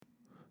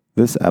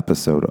This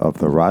episode of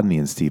the Rodney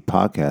and Steve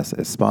podcast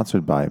is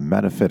sponsored by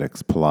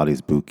Metaphysics Pilates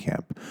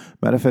Bootcamp.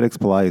 Metaphysics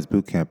Pilates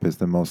Bootcamp is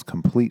the most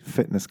complete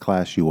fitness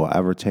class you will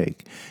ever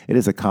take. It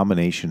is a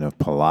combination of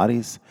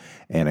Pilates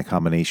and a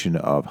combination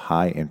of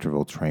high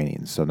interval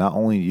training. So not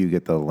only do you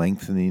get the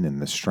lengthening and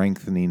the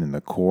strengthening and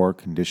the core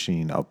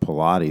conditioning of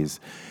Pilates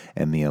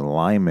and the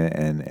alignment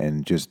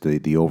and just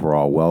the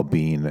overall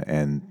well-being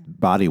and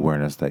body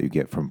awareness that you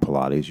get from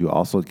Pilates, you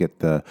also get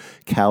the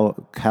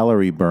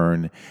calorie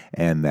burn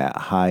and that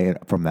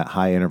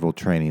high interval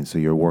training. So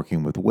you're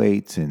working with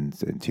weights and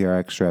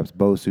TRX straps,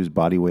 BOSUs,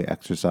 body weight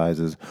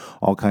exercises,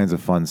 all kinds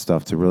of fun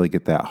stuff to really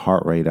get that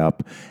heart rate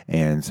up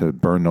and to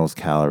burn those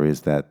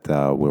calories that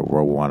we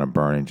want to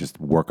burn and just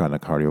work on the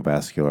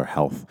cardiovascular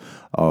health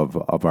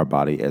of our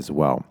body as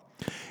well.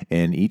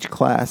 And each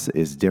class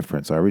is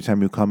different. So every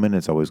time you come in,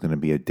 it's always going to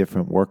be a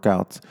different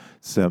workout,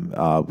 some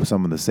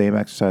of the same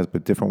exercise,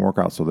 but different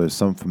workouts. So there's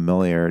some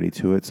familiarity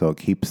to it. So it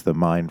keeps the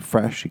mind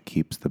fresh. It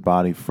keeps the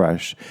body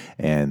fresh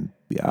and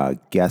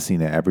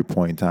guessing at every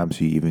point in time,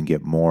 so you even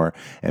get more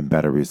and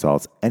better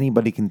results.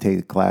 Anybody can take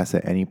a class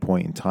at any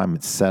point in time.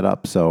 It's set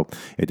up so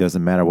it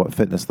doesn't matter what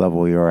fitness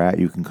level you're at.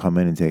 You can come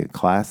in and take a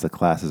class. The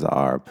classes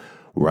are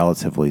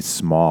relatively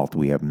small.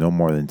 We have no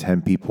more than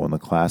 10 people in the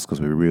class because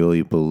we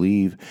really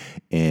believe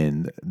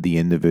in the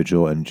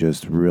individual and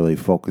just really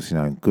focusing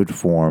on good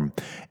form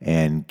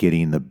and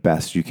getting the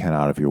best you can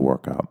out of your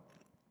workout.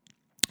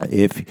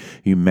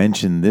 If you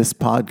mention this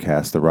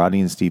podcast, the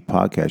Rodney and Steve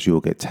podcast, you will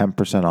get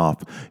 10%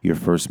 off your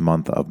first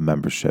month of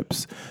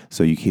memberships.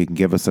 So you can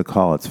give us a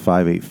call. It's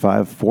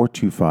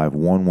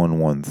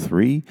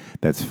 585-425-1113.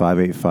 That's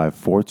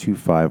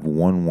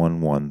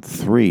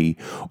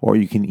 585-425-1113. Or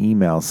you can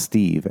email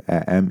Steve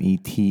at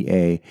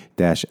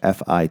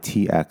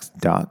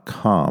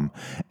meta-fitx.com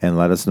and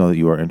let us know that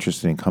you are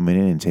interested in coming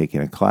in and taking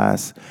a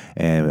class.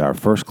 And our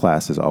first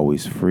class is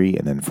always free.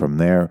 And then from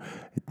there,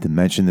 to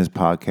mention this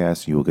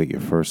podcast, you will get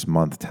your first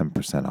month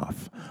 10%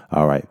 off.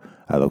 All right.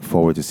 I look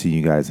forward to seeing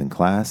you guys in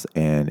class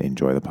and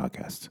enjoy the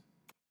podcast.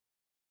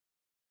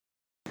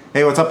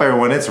 Hey, what's up,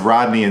 everyone? It's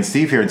Rodney and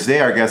Steve here. And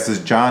today our guest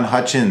is John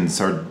Hutchings,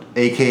 or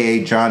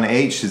AKA John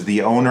H, is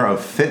the owner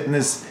of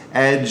Fitness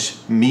Edge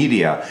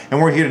Media.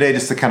 And we're here today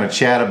just to kind of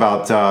chat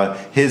about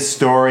his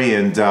story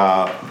and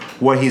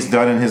what he's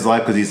done in his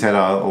life, because he's had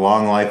a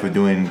long life of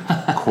doing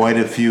quite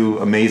a few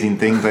amazing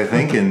things, I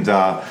think. And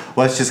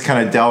let's just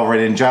kind of delve right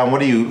in. John,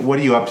 what are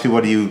you up to?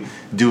 What are you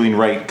doing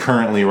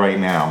currently right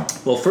now?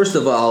 Well, first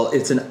of all,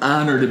 it's an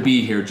honor to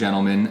be here,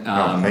 gentlemen.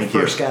 Thank you.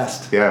 First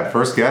guest. Yeah,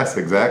 first guest,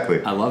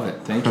 exactly. I love it.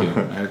 Thank you.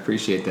 I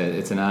appreciate that.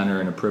 It's an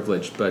honor and a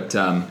privilege. But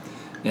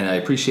and I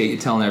appreciate you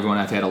telling everyone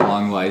I've had a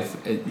long life,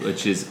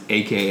 which is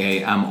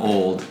AKA I'm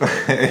old.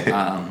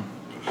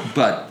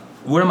 But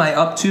what am I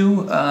up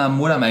to?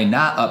 What am I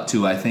not up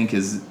to, I think,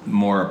 is a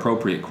more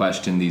appropriate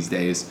question these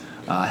days.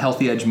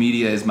 Healthy Edge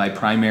Media is my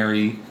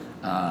primary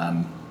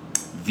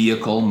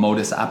vehicle,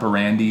 modus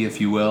operandi, if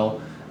you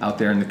will, out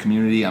there in the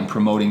community. I'm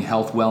promoting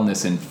health,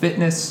 wellness, and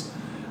fitness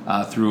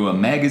through a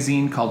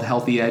magazine called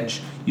Healthy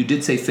Edge. You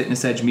did say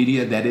Fitness Edge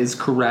Media. That is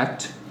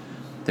correct.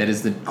 That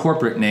is the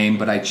corporate name,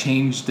 but I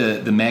changed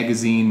the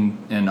magazine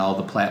and all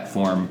the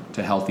platform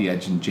to Healthy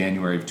Edge in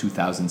January of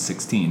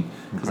 2016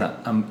 because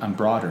I'm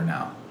broader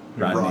now.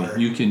 Rodney, broader.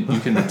 you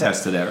can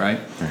attest to that, right?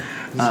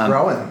 He's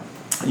growing.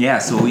 Yeah,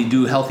 so we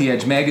do Healthy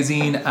Edge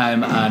Magazine.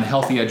 I'm on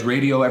Healthy Edge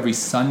Radio every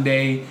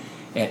Sunday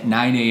at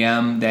 9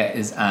 a.m. That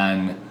is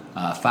on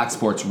Fox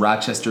Sports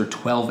Rochester,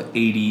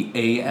 1280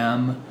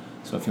 a.m.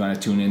 So if you want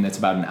to tune in, that's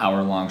about an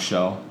hour-long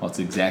show. Well, it's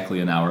exactly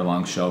an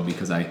hour-long show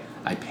because I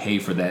pay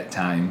for that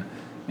time.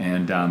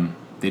 And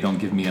they don't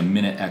give me a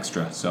minute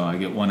extra, so I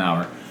get 1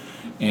 hour.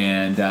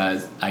 And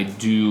I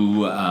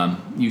do,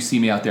 you see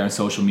me out there on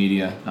social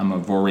media. I'm a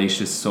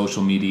voracious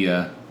social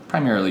media,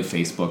 primarily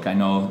Facebook. I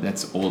know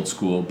that's old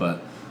school,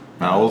 but...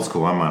 Not old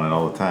school, I'm on it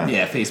all the time.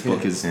 Yeah,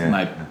 Facebook is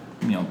my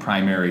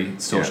primary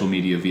social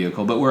media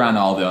vehicle. But we're on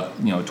all the,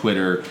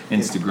 Twitter,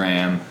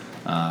 Instagram.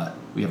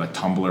 We have a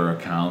Tumblr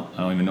account.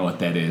 I don't even know what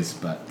that is,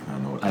 but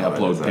I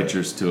upload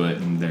pictures to it,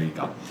 and there you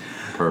go.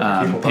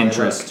 Perfect.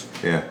 Pinterest.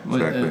 Yeah,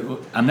 exactly.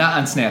 I'm not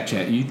on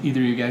Snapchat. Either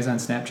of you guys on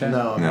Snapchat?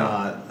 No, I'm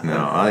not.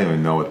 No, I don't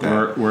even know what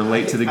that. We're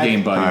late to the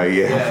game, buddy.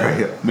 Yeah.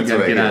 Right. We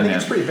gotta get on there.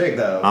 It's pretty big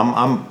though.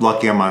 I'm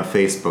lucky. I'm on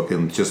Facebook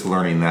and just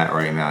learning that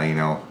right now.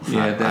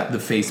 Yeah, the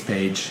face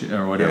page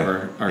or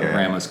whatever our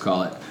grandmas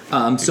call it.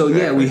 So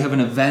Exactly. we have an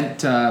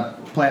event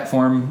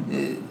platform.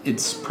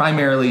 It's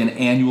primarily an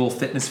annual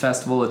fitness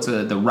festival. It's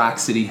the Rock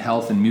City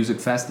Health and Music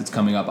Fest. It's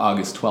coming up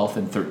August 12th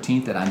and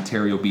 13th at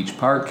Ontario Beach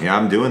Park. Yeah,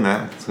 I'm doing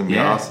that. It's gonna be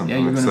awesome. Yeah,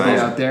 you're going to be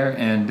out there.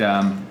 And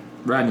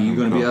Rodney, you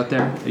going to be out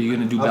there? Are you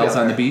going to do bells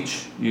on the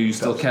beach? Are you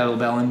still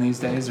kettlebelling these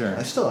days, or?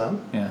 I still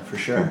am. Yeah, for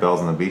sure.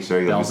 Bells on the beach. There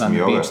you go. Bells on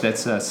the beach.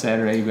 That's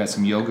Saturday. You've got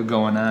some yoga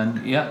going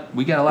on. Yeah,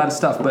 we got a lot of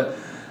stuff, but.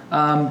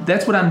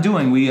 That's what I'm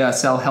doing. We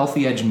sell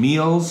Healthy Edge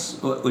Meals,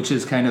 which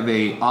is kind of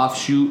a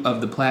offshoot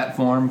of the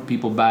platform.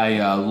 People buy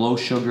low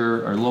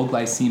sugar or low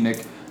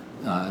glycemic,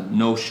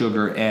 no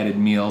sugar added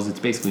meals. It's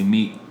basically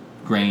meat,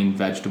 grain,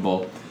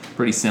 vegetable.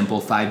 Pretty simple.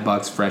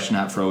 $5, fresh,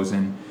 not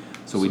frozen.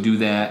 So we do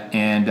that,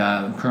 and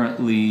I'm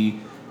currently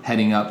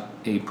heading up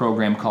a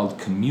program called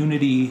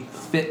Community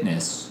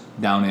Fitness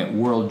down at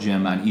World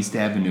Gym on East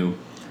Avenue.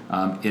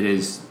 It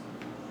is,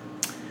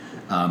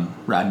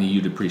 Rodney,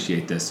 you'd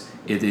appreciate this.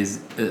 It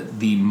is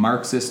the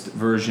Marxist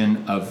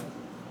version of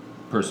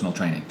personal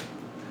training.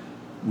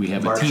 We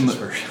have Marxist a team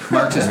version.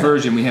 Marxist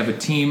version. We have a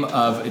team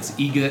of it's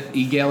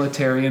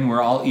egalitarian.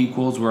 We're all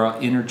equals. We're all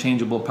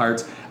interchangeable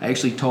parts. I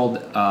actually told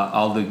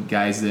all the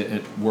guys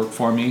that work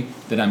for me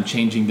that I'm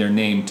changing their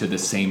name to the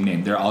same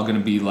name. They're all going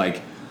to be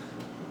like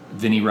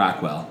Vinnie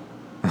Rockwell.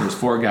 There's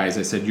 4 guys.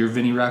 I said, "You're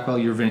Vinnie Rockwell.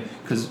 You're Vinnie,"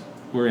 because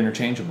we're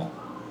interchangeable.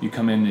 You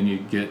come in and you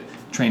get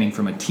training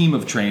from a team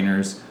of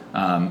trainers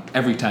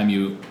every time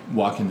you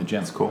walk in the gym.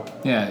 That's cool.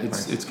 Yeah,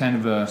 it's kind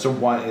of a. So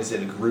what is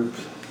it, a group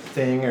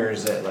thing, or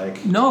is it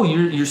like? No,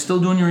 you're still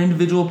doing your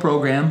individual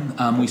program.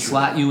 We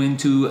slot you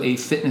into a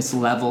fitness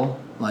level,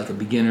 like a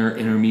beginner,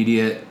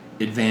 intermediate,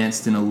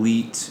 advanced, and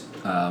elite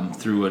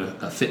through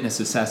a fitness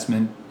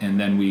assessment, and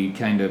then we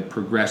kind of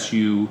progress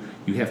you.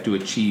 You have to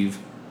achieve.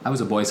 I was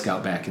a Boy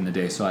Scout back in the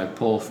day, so I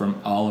pull from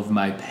all of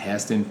my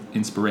past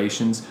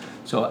inspirations.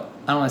 So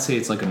I don't want to say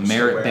it's like a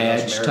merit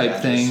badge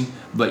type thing,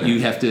 but you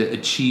have to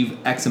achieve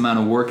X amount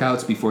of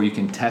workouts before you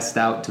can test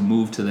out to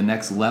move to the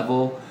next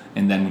level.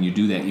 And then when you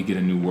do that, you get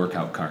a new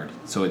workout card.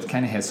 So it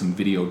kind of has some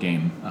video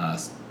game,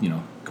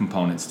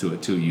 components to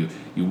it too.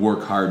 You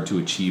work hard to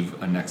achieve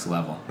a next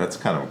level. That's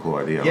kind of a cool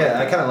idea.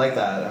 Yeah, I kind of like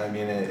that. I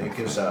mean, it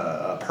gives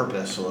a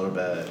purpose a little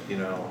bit,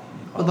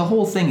 Well, the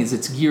whole thing is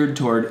it's geared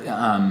toward.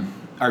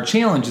 Our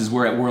challenge is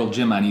we're at World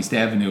Gym on East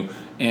Avenue,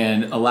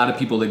 and a lot of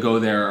people that go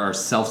there are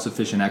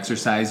self-sufficient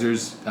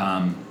exercisers.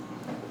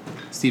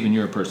 Steven,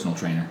 you're a personal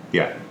trainer.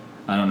 Yeah.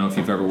 I don't know if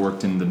you've ever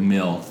worked in the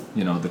mill,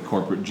 the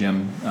corporate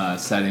gym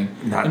setting.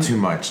 Not too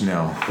much,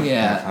 no.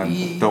 Yeah.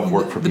 I don't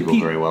work for people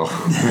very well.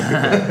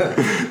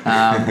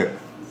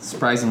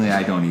 Surprisingly,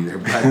 I don't either.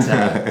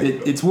 But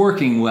it's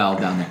working well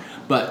down there.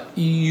 But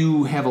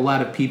you have a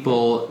lot of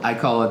people, I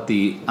call it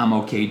the I'm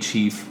okay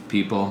chief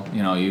people.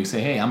 You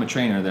say, hey, I'm a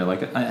trainer. They're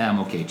like, I'm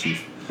okay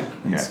chief.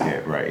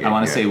 Yeah, right. I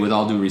want to say with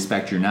all due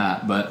respect, you're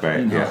not. But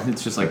right,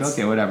 it's just like,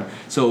 okay, whatever.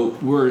 So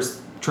we're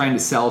trying to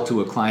sell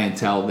to a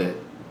clientele that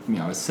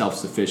is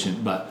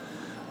self-sufficient, but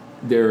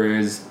there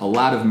is a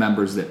lot of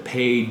members that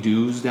pay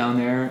dues down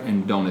there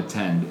and don't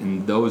attend,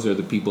 and those are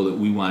the people that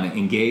we want to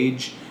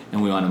engage,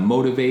 and we want to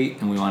motivate,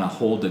 and we want to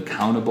hold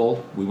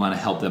accountable. We want to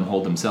help them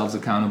hold themselves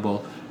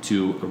accountable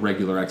to a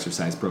regular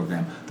exercise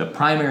program. The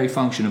primary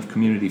function of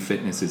community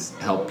fitness is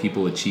help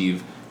people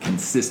achieve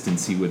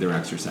consistency with their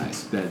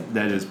exercise.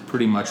 That is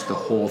pretty much the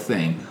whole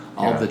thing.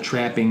 All the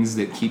trappings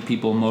that keep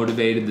people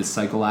motivated, the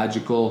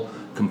psychological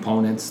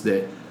components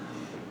that.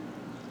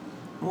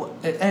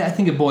 I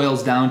think it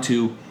boils down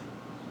to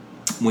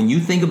when you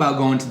think about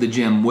going to the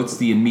gym, what's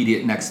the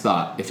immediate next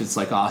thought? If it's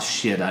like, oh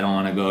shit, I don't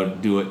want to go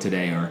do it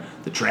today, or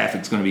the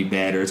traffic's going to be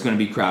bad, or it's going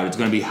to be crowded, it's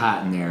going to be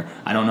hot in there,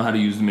 I don't know how to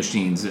use the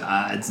machines,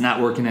 it's not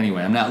working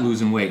anyway, I'm not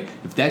losing weight.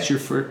 If that's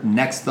your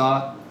next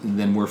thought,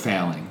 then we're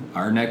failing.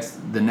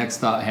 The next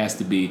thought has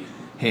to be,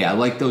 hey, I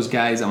like those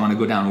guys, I want to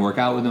go down and work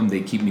out with them,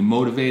 they keep me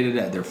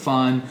motivated, they're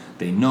fun,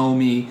 they know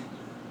me,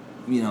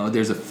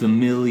 there's a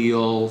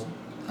familial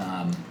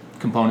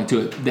component to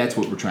it. That's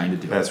what we're trying to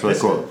do. That's really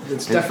cool.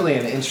 It's definitely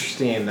an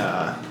interesting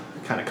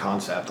kind of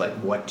concept. Like,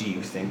 what do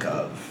you think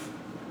of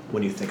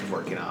when you think of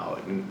working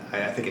out? And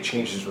I think it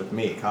changes with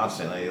me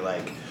constantly.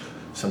 Like,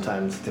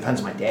 sometimes it depends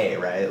on my day,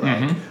 right?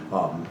 Like,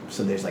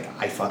 some days like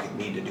I fucking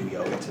need to do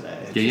yoga today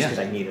just because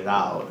I need it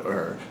out,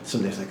 or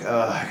some days like,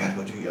 oh, I gotta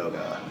go do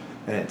yoga.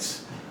 And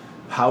it's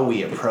how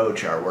we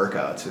approach our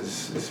workouts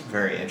is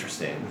very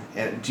interesting.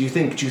 And do you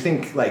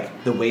think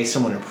like the way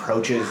someone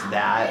approaches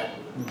that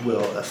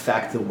will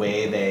affect the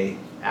way they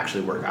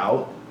actually work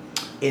out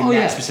in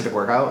that specific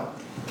workout?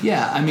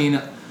 Yeah, I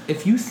mean,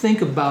 if you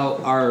think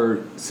about our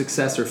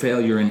success or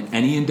failure in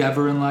any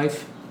endeavor in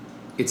life,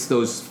 it's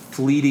those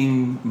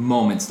fleeting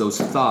moments, those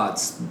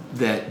thoughts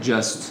that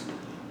just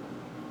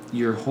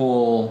your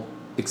whole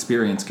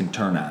experience can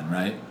turn on,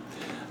 right?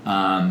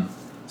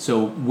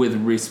 So with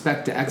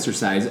respect to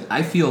exercise,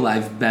 I feel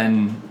I've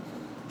been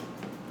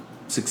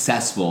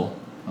successful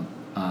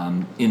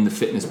in the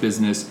fitness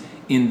business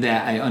in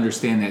that I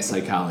understand that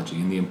psychology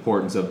and the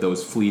importance of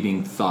those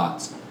fleeting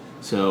thoughts.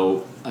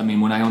 So, I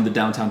mean, when I owned the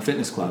Downtown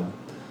Fitness Club,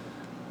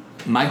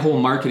 my whole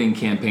marketing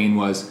campaign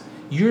was,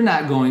 you're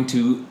not going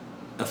to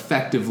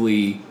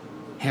effectively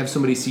have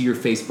somebody see your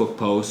Facebook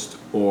post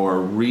or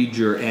read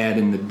your ad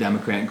in the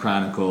Democrat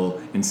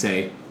Chronicle and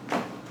say,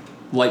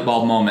 light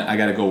bulb moment, I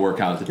got to go work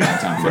out at the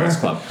Downtown Fitness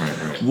Club.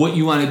 Right. What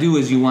you want to do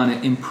is you want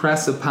to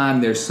impress upon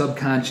their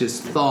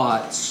subconscious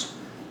thoughts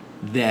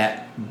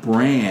that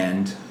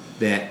brand,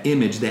 that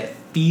image, that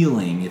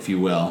feeling, if you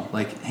will.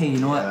 Like, hey, you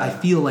know what? I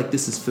feel like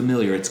this is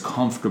familiar. It's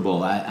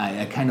comfortable.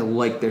 I kind of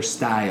like their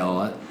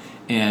style.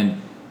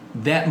 And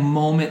that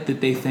moment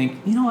that they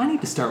think, I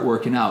need to start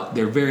working out,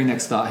 their very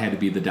next thought had to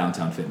be the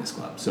Downtown Fitness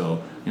Club.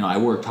 So, I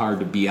worked hard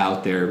to be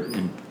out there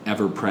and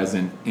ever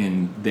present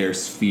in their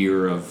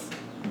sphere of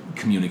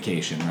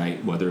communication,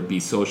 right? Whether it be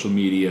social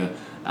media,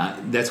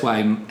 That's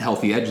why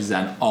Healthy Edge is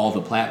on all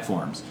the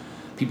platforms.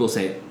 People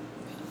say,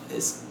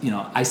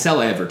 I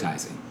sell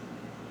advertising.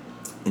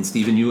 And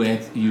Stephen, you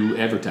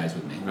advertise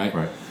with me, right?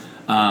 Right.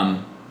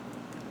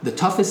 The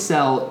toughest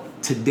sell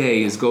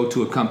today is go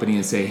to a company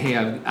and say, hey,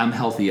 I'm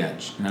Healthy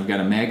Edge, and I've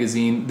got a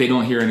magazine. They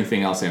don't hear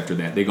anything else after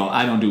that. They go,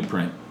 I don't do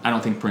print. I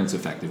don't think print's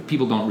effective.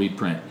 People don't read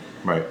print.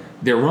 Right.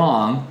 They're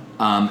wrong.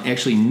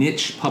 Actually,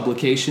 niche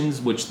publications,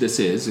 which this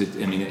is,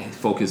 it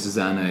focuses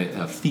on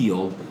a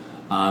field,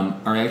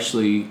 are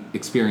actually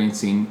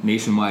experiencing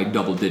nationwide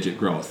double-digit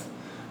growth.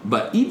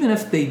 But even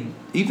if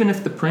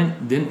the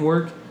print didn't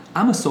work,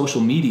 I'm a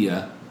social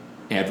media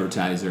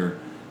advertiser,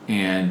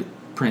 and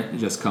print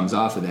just comes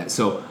off of that.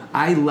 So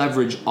I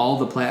leverage all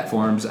the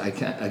platforms. I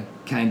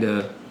kind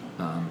of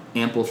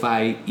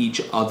amplify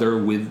each other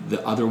with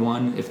the other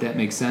one, if that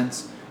makes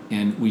sense.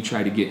 And we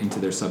try to get into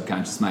their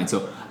subconscious mind.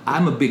 So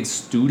I'm a big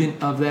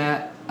student of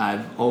that.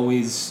 I've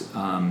always,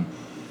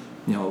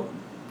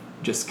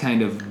 just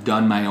kind of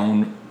done my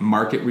own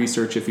market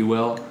research, if you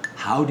will.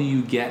 How do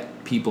you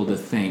get people to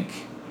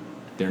think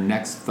their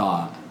next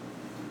thought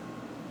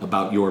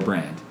about your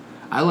brand?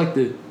 I like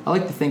to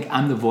think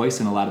I'm the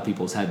voice in a lot of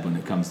people's head when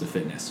it comes to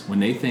fitness.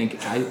 When they think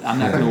I'm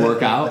not going to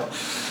work out,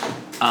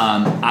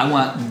 I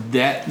want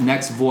that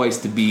next voice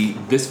to be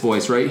this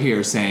voice right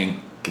here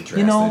saying, get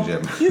your ass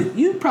in the gym.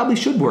 you probably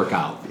should work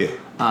out. Yeah.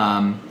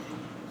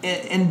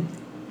 And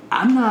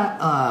I'm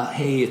not,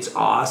 hey, it's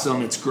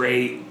awesome, it's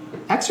great.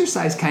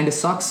 Exercise kind of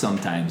sucks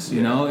sometimes,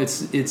 you know.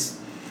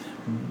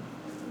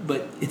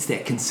 But it's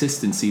that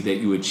consistency that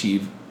you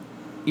achieve,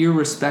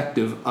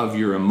 irrespective of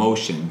your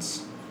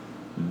emotions,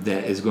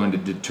 that is going to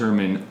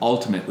determine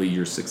ultimately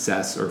your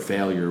success or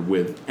failure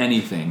with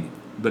anything,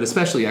 but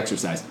especially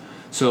exercise.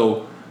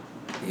 So,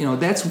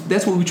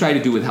 that's what we try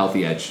to do with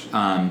Healthy Edge.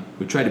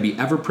 We try to be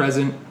ever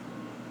present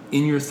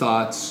in your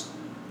thoughts,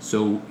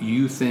 so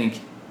you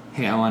think,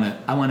 hey, I want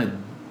to.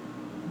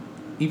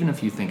 Even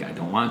if you think I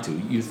don't want to,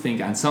 you think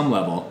on some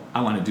level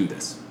I want to do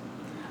this.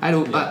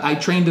 I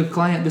trained a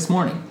client this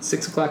morning,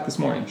 6:00 this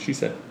morning. She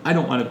said, I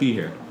don't want to be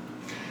here.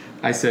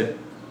 I said,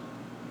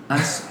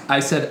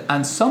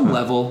 on some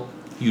level,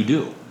 you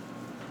do.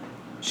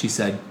 She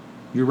said,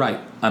 you're right,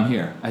 I'm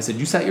here. I said,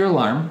 you set your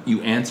alarm,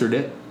 you answered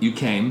it, you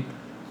came.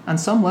 On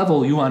some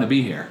level, you want to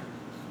be here.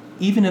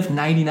 Even if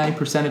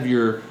 99% of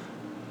your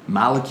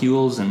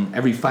molecules and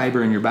every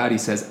fiber in your body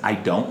says, I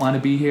don't want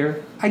to be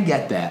here, I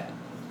get that.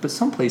 But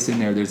someplace in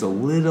there's a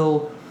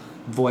little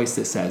voice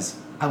that says,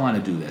 I want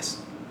to do this.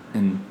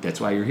 And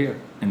that's why you're here.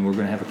 And we're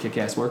going to have a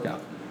kick-ass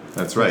workout.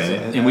 That's right.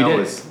 And we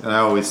did. I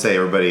always say,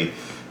 I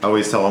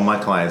always tell all my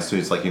clients too,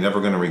 it's like you're never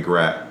going to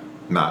regret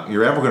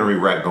you're ever going to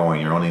regret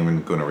going. You're only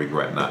even going to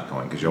regret not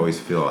going, because you always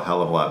feel a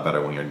hell of a lot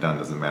better when you're done.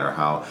 Doesn't matter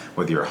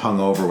whether you're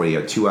hungover, whether you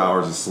have 2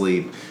 hours of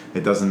sleep,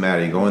 it doesn't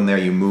matter. You go in there,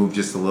 you move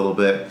just a little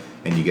bit,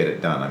 and you get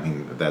it done. I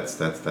mean, that's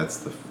the I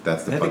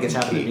think it's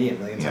happened to me a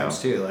million times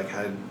too. Like,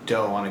 I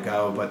don't want to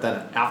go, but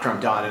then after I'm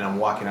done and I'm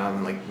walking out,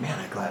 I'm like, man,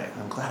 I'm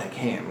glad I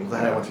came. I'm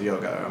glad I went to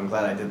yoga. I'm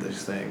glad I did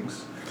these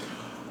things.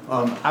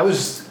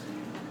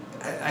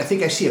 I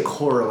think I see a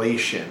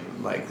correlation,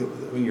 like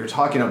when you're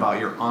talking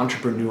about your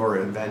entrepreneur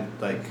event,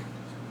 like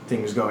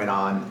things going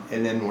on,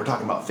 and then we're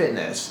talking about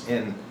fitness.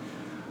 And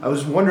I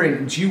was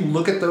wondering, do you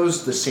look at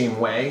those the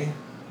same way?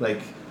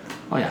 Like,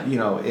 oh yeah,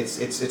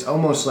 it's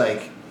almost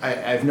like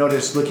I've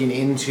noticed looking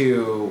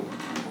into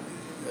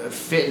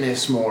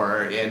fitness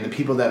more and the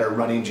people that are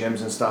running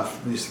gyms and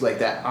stuff, this like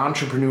that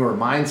entrepreneur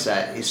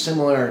mindset is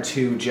similar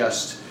to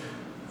just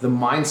the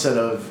mindset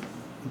of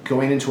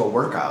going into a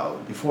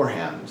workout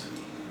beforehand.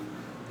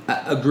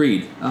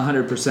 Agreed,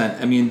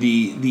 100%. I mean,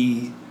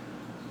 the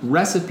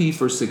recipe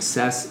for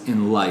success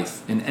in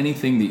life, in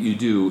anything that you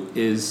do,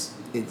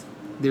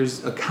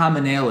 there's a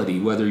commonality.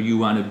 Whether you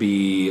want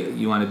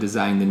to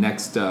design the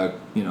next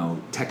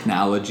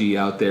technology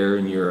out there,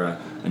 and you're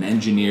an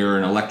engineer,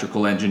 an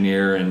electrical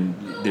engineer, and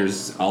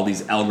there's all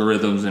these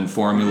algorithms and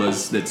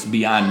formulas that's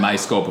beyond my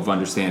scope of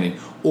understanding,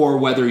 or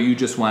whether you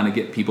just want to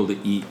get people to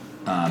eat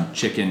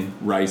chicken,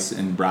 rice,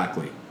 and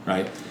broccoli,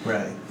 right?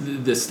 Right.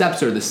 The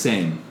steps are the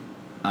same.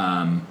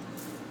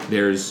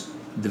 There's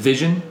the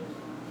vision,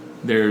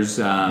 there's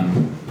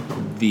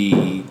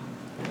the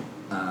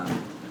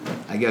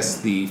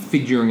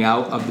figuring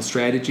out of the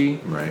strategy,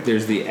 right.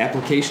 There's the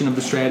application of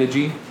the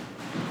strategy,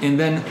 and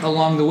then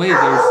along the way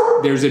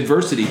there's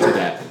adversity to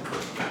that.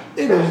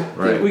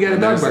 Right. We got a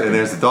dog barking. And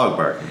there's the dog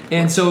barking.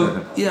 And so,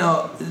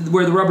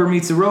 where the rubber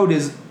meets the road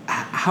is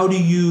how do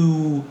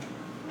you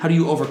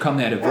overcome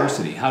that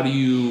adversity? How do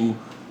you,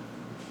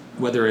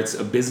 whether it's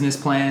a business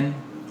plan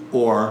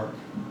or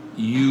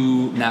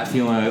you not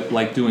feeling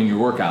like doing your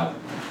workout.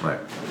 Right.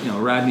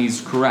 Rodney's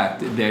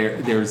correct.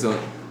 There's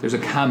a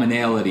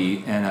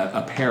commonality and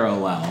a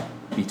parallel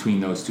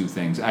between those two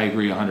things. I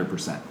agree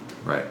 100%.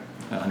 Right.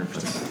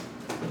 100%.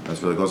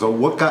 That's really cool. So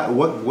what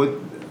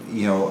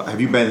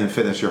have you been in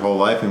fitness your whole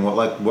life, and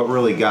what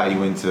really got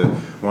you into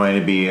wanting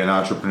to be an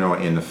entrepreneur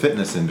in the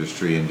fitness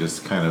industry, and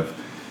just kind of,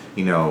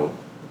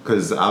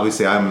 because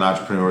obviously I'm an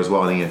entrepreneur as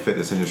well, and in the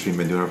fitness industry,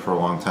 been doing it for a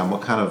long time.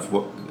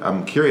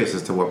 I'm curious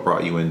as to what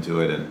brought you into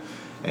it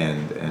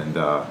and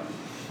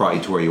brought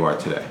you to where you are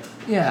today.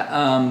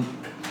 Yeah,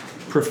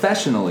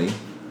 professionally,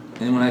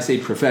 and when I say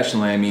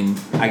professionally, I mean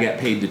I got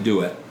paid to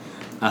do it.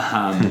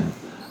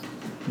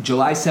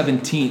 July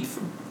 17th,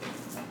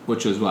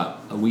 which was a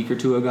week or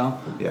two ago,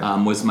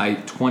 was my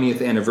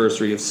 20th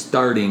anniversary of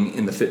starting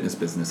in the fitness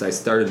business. I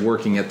started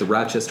working at the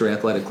Rochester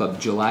Athletic Club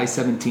July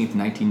 17th,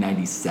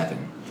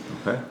 1997.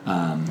 Okay.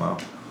 Wow.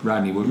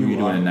 Rodney, what were you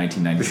doing in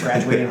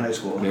 1997? Graduating high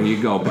school. There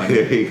you go, buddy.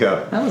 There you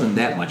go. I wasn't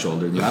that much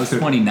older than you. I was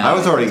 29. I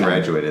was already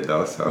graduated,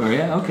 though. So. Oh,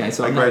 yeah? Okay.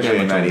 So I I'm not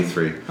graduated in that much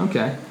 93. older.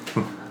 Okay.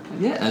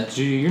 Yeah,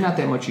 you're not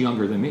that much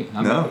younger than me.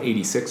 I'm an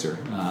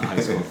 86er high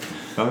school.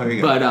 Oh, there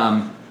you go. But,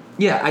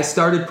 I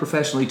started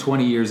professionally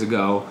 20 years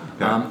ago.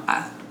 Okay.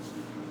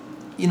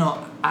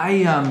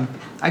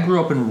 I grew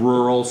up in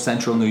rural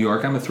central New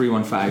York. I'm a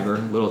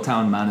 315er, little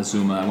town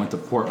Montezuma. I went to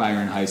Port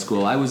Byron High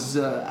School. I was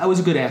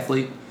a good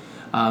athlete.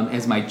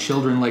 As my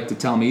children like to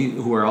tell me,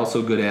 who are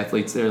also good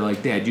athletes, they're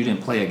like, "Dad, you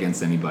didn't play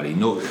against anybody."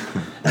 No,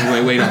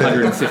 I weighed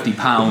 150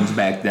 pounds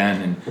back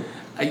then,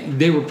 and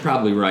they were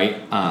probably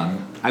right.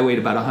 I weighed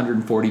about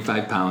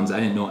 145 pounds. I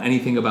didn't know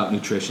anything about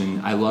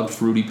nutrition. I loved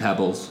Fruity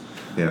Pebbles.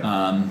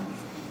 Yeah.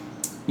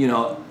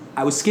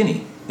 I was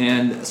skinny.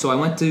 And so I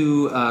went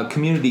to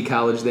community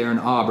college there in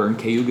Auburn,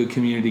 Cayuga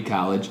Community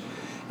College,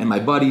 and my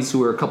buddies who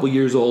were a couple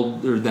years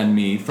older than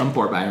me from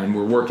Port Byron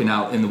were working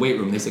out in the weight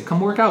room. They said, "Come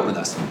work out with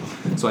us."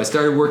 So I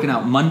started working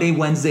out Monday,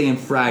 Wednesday, and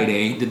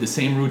Friday, did the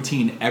same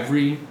routine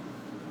every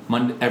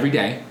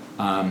day,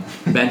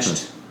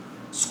 benched,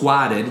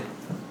 squatted.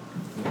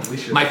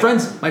 My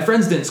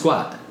friends didn't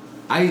squat.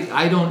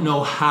 I don't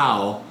know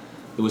how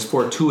it was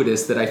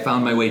fortuitous that I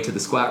found my way to the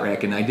squat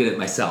rack, and I did it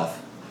myself.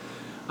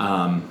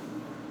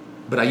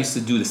 But I used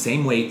to do the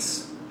same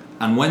weights.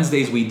 On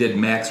Wednesdays, we did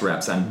max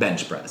reps on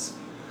bench press.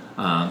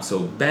 So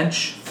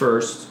bench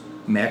first,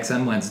 max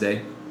on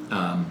Wednesday.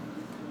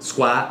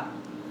 Squat,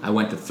 I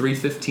went to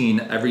 315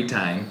 every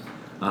time.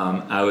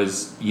 I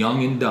was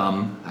young and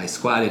dumb. I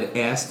squatted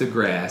ass to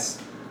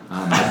grass.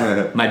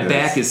 My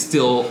back is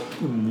still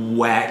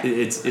whack.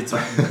 It's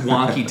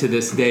wonky to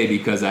this day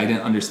because I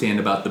didn't understand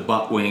about the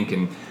butt wink,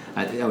 and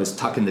I was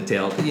tucking the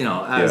tail.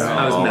 I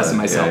was messing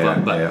myself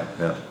up.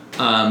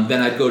 But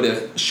then I'd go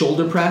to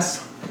shoulder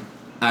press.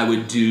 I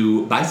would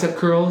do bicep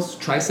curls,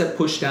 tricep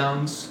push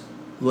downs,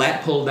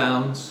 lat pull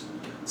downs,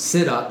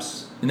 sit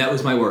ups, and that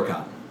was my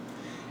workout.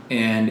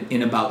 And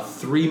in about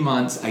 3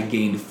 months, I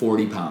gained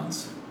 40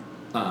 pounds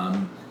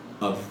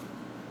of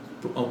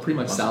pretty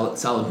much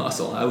solid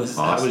muscle. I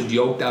was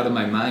yoked out of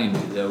my mind.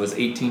 I was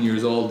 18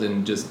 years old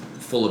and just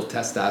full of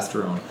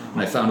testosterone,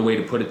 and I found a way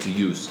to put it to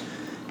use.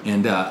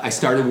 And I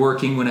started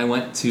working when I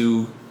went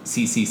to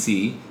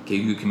CCC,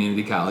 Cayuga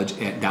Community College,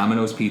 at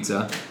Domino's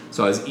Pizza.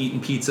 So I was eating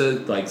pizza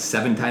like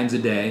 7 times a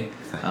day.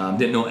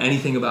 Didn't know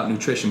anything about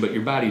nutrition, but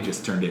your body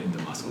just turned it into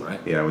muscle, right?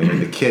 Yeah, when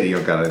you're a kid,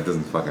 it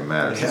doesn't fucking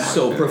matter. Yeah.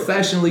 So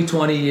professionally,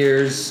 20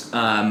 years,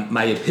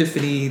 my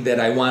epiphany that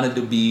I wanted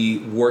to be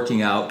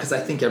working out, because I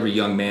think every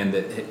young man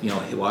that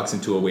he walks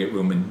into a weight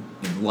room and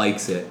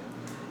likes it,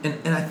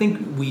 and I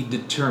think we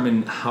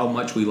determine how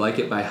much we like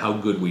it by how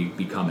good we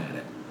become at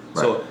it.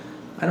 Right. So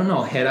I don't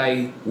know, had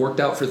I worked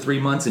out for 3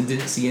 months and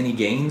didn't see any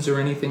gains or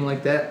anything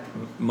like that,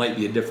 might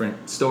be a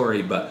different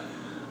story, but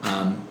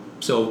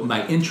so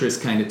my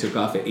interest kind of took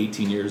off at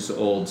 18 years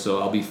old, so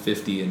I'll be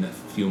 50 in a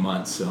few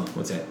months, so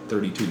what's that,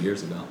 32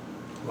 years ago.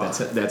 Wow.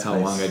 That's how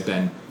long I've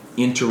been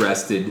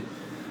interested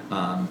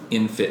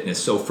in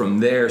fitness. So from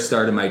there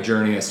started my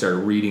journey. I started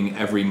reading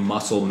every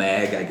muscle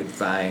mag I could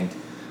find,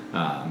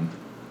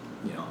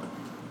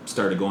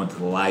 started going to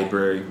the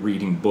library,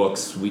 reading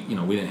books. We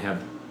didn't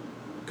have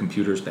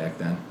computers back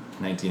then,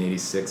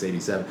 1986,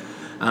 87.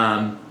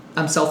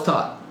 I'm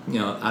self-taught,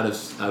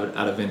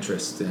 out of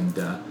interest, and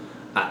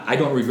I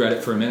don't regret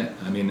it for a minute.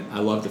 I mean, I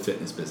love the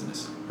fitness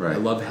business. Right. I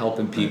love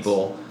helping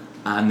people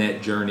on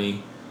that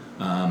journey.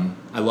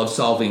 I love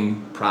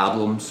solving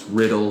problems,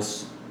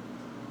 riddles.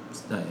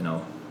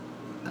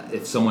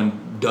 If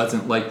someone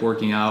doesn't like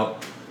working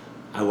out,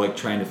 I like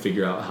trying to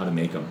figure out how to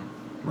make them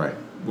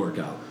work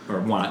out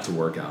or want to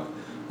work out,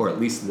 or at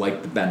least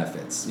like the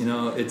benefits.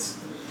 It's.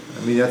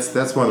 I mean,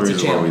 that's one of the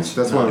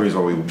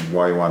reasons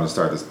why we want to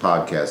start this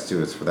podcast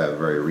too. It's for that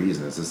very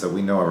reason. It's just that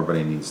we know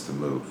everybody needs to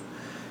move,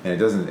 and it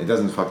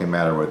doesn't fucking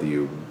matter whether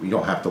you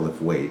don't have to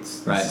lift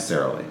weights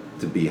necessarily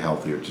to be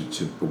healthy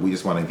but we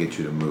just want to get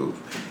you to move,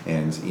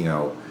 and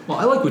Well,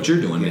 I like what you're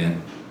doing,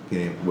 man.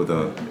 With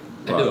a.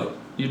 I do.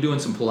 You're doing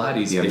some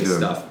Pilates-based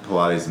stuff.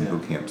 Pilates and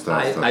boot camp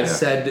stuff. I've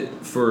said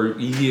for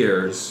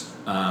years.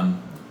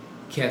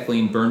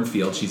 Kathleen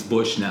Burnfield, she's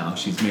Bush now.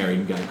 She's married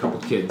and got a couple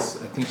kids.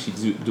 I think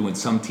she's doing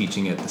some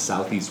teaching at the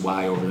Southeast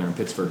Y over there in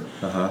Pittsburgh.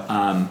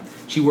 Uh-huh.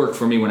 She worked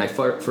for me when I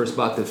first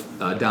bought the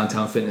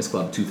Downtown Fitness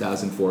Club,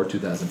 2004,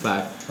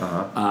 2005.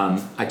 Uh-huh.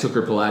 I took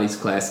her Pilates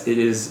class. It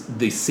is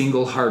the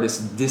single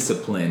hardest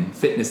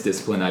fitness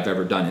discipline I've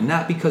ever done. And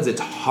not because it's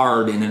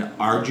hard in an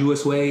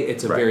arduous way.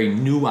 It's a very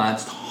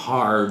nuanced,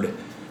 hard,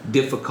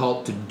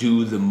 difficult to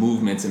do the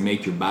movements and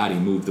make your body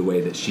move the way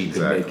that she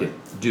could make it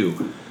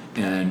do.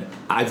 and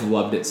I've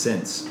loved it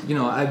since.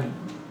 I've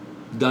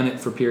done it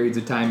for periods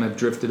of time. I've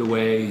drifted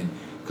away and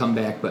come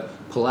back, but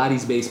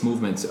Pilates-based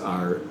movements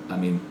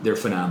they're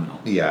phenomenal.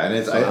 Yeah,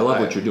 and I love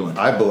what you're doing.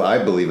 I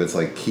believe it's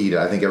like key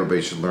to. I think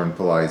everybody should learn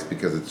Pilates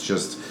because it's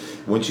just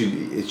once you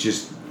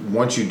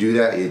do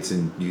that,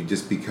 you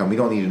just become. We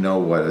don't need to know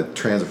what a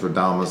transverse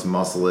abdominis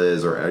muscle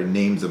is or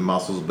names of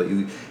muscles, but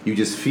you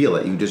just feel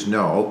it. You just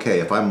know,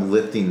 okay, if I'm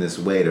lifting this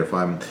weight or if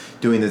I'm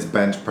doing this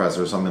bench press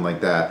or something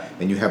like that,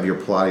 and you have your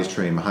Pilates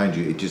training behind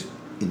you, it just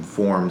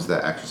informs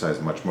that exercise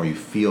much more. You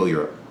feel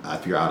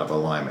if you're out of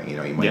alignment.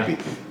 You might be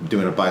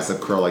doing a bicep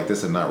curl like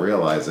this and not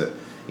realize it.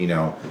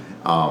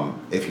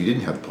 If you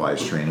didn't have the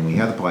Pilates training, when you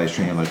have the Pilates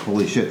training, you're like,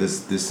 holy shit,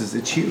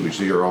 it's huge.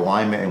 So your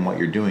alignment and what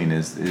you're doing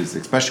is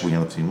especially when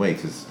you're lifting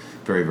weights, is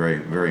very, very,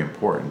 very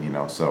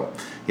important. So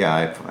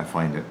yeah, I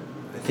find it.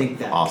 I think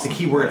that awesome the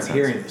key word I'm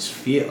hearing is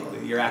feel.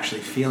 You're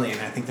actually feeling.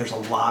 And I think there's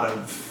a lot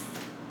of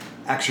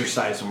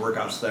exercise and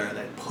workouts there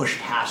that push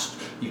past.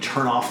 You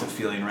turn off the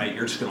feeling, right?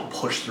 You're just gonna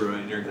push through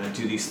it. You're gonna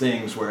do these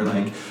things where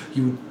like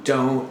you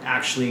don't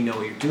actually know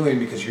what you're doing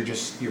because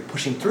you're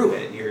pushing through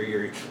it.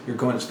 You're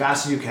going as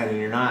fast as you can, and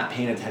you're not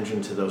paying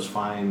attention to those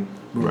fine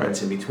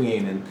movements in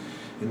between.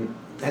 And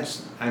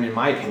that's, in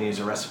my opinion, is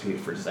a recipe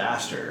for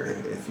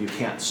disaster. If you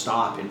can't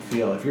stop and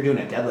feel, if you're doing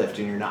a deadlift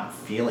and you're not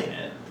feeling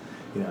it,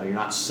 you're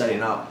not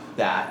setting up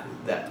that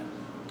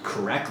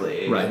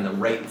correctly and the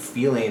right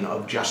feeling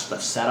of just the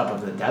setup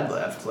of the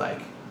deadlift, like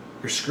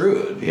you're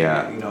screwed.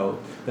 Yeah.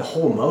 The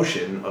whole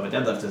motion of a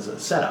deadlift is a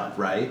setup,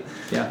 right?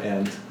 Yeah.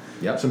 And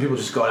some people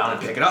just go down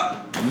and pick it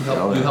up.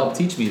 You helped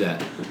teach me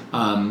that.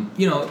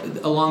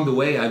 Along the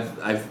way,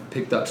 I've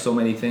picked up so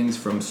many things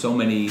from so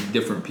many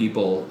different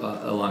people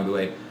along the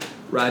way.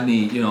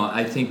 Rodney,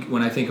 I think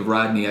when I think of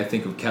Rodney, I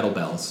think of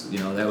kettlebells.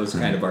 That was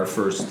kind of our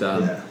first,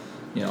 how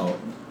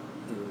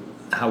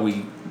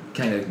we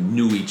kind of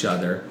knew each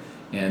other.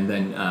 And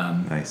then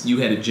nice. You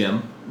had a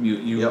gym.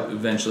 You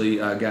eventually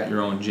got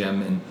your own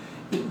gym, and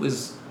it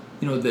was,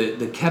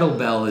 the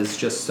kettlebell is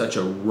just such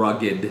a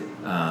rugged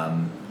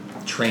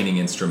training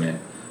instrument,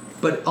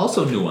 but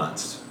also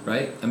nuanced,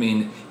 right?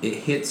 It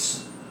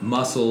hits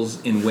muscles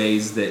in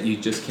ways that you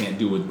just can't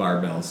do with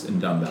barbells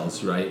and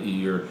dumbbells, right?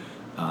 You're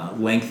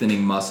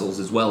lengthening muscles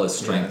as well as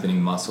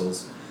strengthening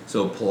muscles.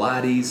 So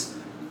Pilates,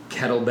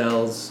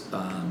 kettlebells.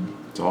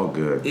 It's all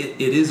good. It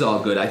is all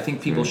good. I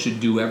think people should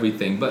do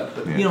everything, but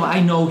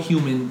I know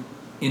human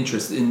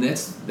interest, and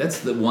that's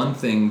the one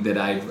thing that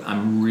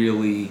I'm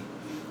really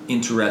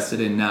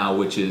interested in now,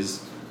 which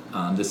is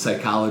the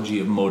psychology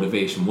of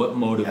motivation. What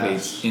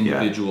motivates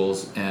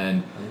individuals,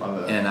 and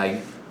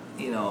I,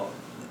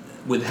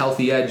 with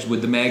Healthy Edge,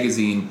 with the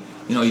magazine,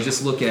 you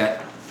just look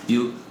at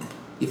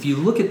if you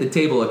look at the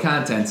table of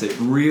contents, it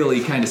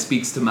really kind of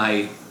speaks to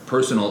my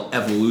personal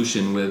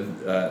evolution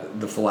with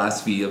the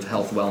philosophy of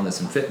health, wellness,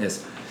 and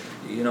fitness.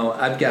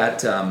 I've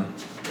got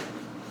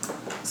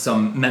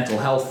some mental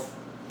health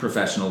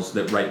professionals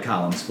that write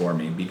columns for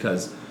me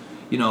because,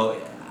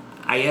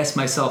 I asked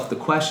myself the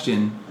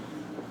question,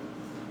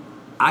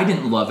 I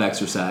didn't love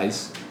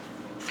exercise,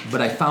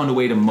 but I found a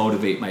way to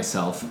motivate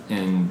myself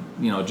and,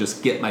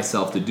 just get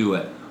myself to do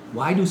it.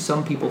 Why do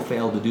some people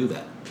fail to do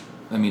that?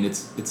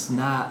 It's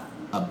not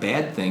a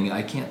bad thing.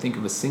 I can't think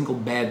of a single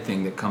bad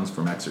thing that comes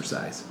from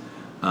exercise.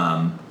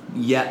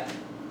 Yet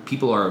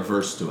people are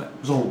averse to it.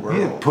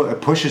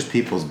 It pushes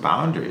people's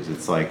boundaries.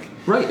 It's like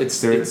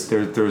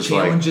there's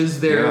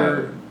challenges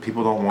their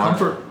people don't want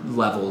comfort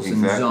levels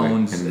and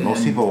zones. And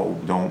most people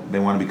don't. They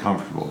want to be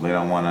comfortable. They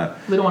don't want to.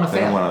 They don't want to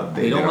fail.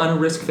 They don't want to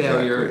risk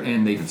failure,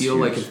 and they feel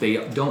huge. like if they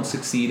don't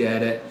succeed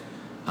at it,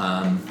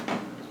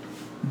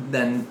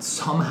 then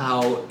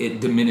somehow it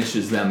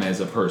diminishes them as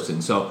a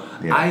person. So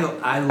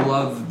I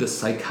love the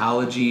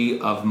psychology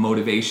of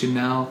motivation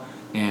now,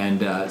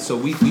 and so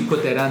we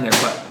put that on there.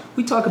 But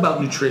we talk about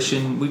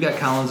nutrition. We've got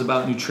columns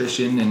about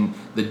nutrition and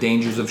the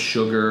dangers of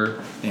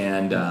sugar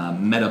and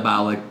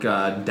metabolic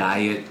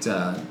diet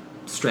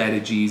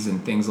strategies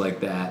and things like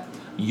that.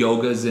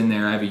 Yoga's in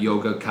there. I have a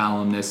yoga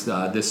columnist.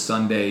 This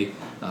Sunday,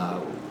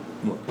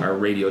 our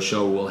radio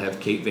show will have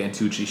Kate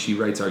Vantucci. She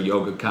writes our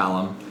yoga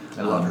column.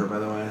 I love her, by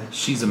the way.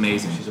 She's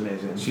amazing. She's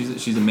amazing.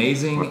 She's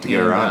amazing. We'll have to get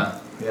her on.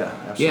 Yeah,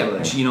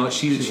 absolutely. Yeah,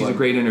 she's a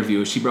great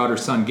interview. She brought her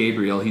son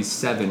Gabriel. He's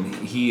 7.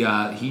 He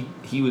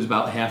was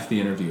about half the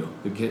interview.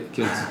 The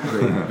kid's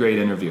great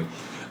interview.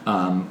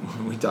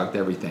 We talked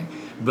everything,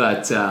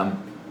 but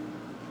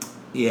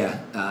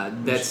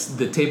that's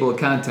the table of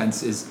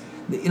contents. Is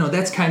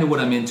that's kind of what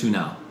I'm into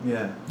now.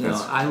 Yeah.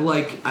 I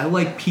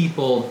like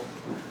people.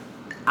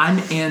 I'm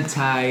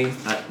anti.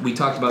 We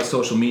talked about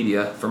social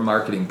media for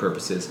marketing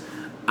purposes.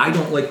 I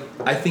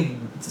think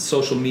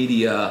social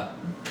media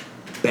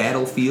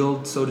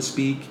battlefield, so to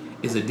speak,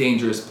 is a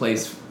dangerous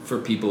place for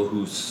people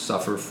who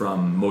suffer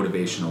from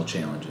motivational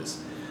challenges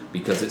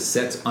because it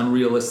sets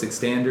unrealistic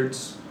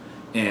standards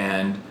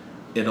and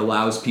it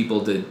allows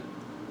people to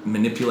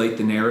manipulate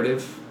the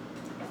narrative.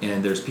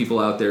 And there's people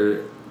out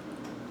there,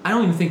 I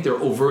don't even think they're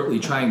overtly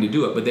trying to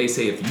do it, but they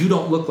say if you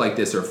don't look like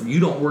this or if you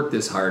don't work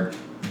this hard,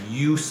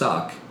 you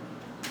suck.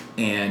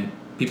 And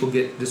people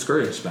get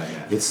discouraged by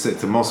that. It's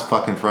the most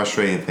fucking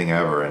frustrating thing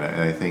ever, and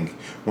I think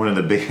one of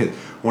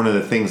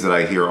the things that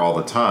I hear all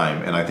the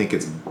time, and I think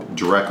it's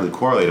directly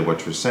correlated to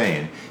what you're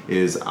saying,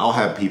 is I'll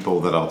have people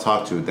that I'll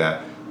talk to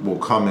that will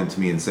come into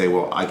me and say,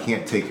 well, I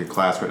can't take your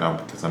class right now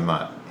because I'm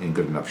not in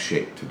good enough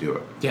shape to do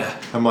it. Yeah.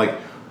 I'm like,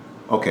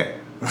 okay.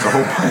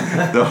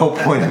 The whole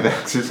point of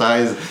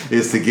exercise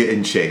is to get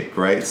in shape,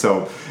 right?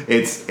 So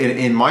it's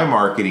in my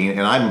marketing,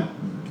 and I'm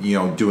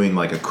doing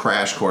like a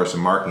crash course in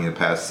marketing the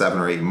past 7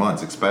 or 8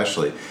 months,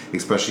 especially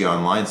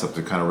online stuff,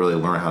 to kind of really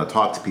learn how to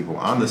talk to people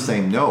on the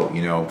same note,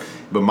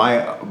 But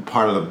my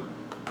part of the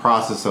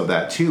process of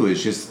that too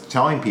is just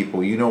telling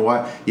people, you know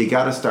what, you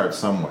got to start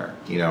somewhere,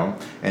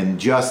 and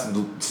just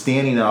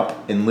standing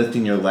up and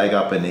lifting your leg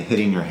up and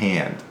hitting your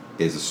hand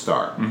is a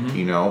start.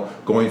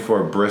 Going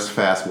for a brisk,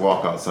 fast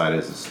walk outside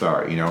is a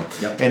start. Yep.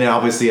 And then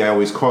obviously I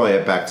always correlate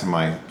it back to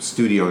my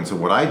studio and to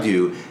what I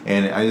do,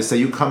 and I just say,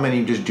 you come in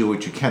and you just do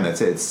what you can. That's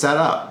it. It's set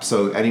up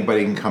so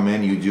anybody can come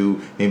in. You do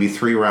maybe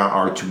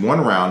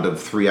 1 round of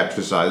 3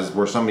 exercises,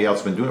 where somebody else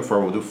has been doing it for,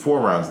 will do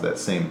 4 rounds of that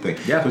same thing.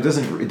 Yeah. So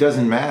it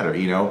doesn't matter,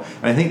 And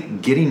I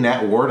think getting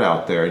that word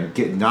out there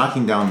and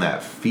knocking down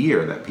that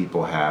fear that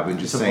people have, and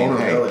just saying,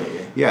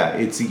 hey, yeah,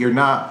 you're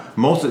not,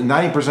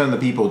 90% of the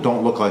people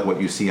don't look like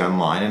what you see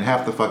online, and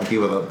half the fucking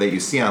people that you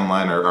see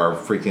online are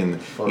freaking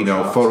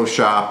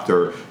photoshopped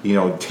or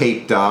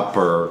taped up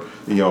or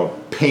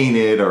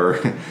painted or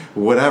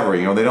whatever.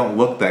 They don't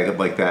look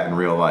like that in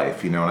real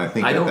life. And I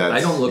think I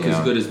don't look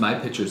as good as my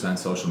pictures on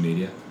social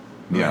media.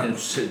 Yeah,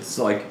 it's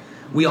like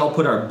we all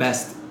put our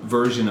best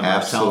version of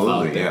ourselves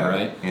out there,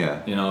 right?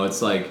 Yeah.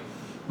 It's like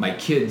my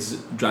kids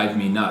drive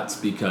me nuts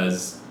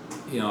because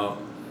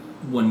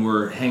when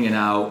we're hanging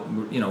out,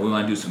 we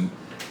want to do some,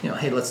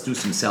 hey, let's do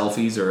some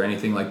selfies or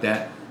anything like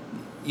that.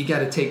 You got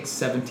to take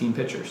 17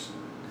 pictures.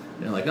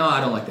 They're like, oh,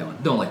 I don't like that one.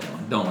 Don't like that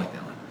one. Don't like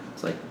that one.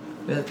 It's like,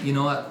 you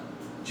know what?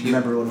 Do you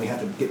remember when we had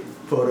to get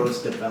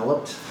photos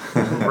developed?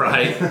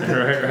 Right.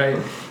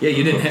 Yeah,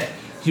 you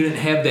didn't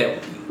have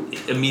that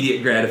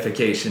immediate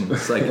gratification.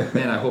 It's like,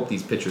 man, I hope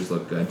these pictures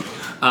look good.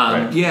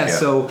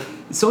 So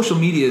social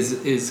media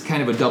is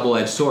kind of a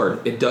double-edged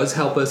sword. It does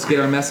help us get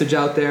our message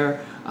out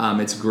there.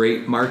 It's a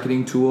great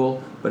marketing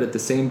tool, but at the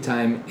same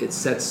time, it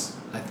sets,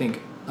 I think,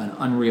 an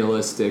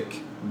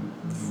unrealistic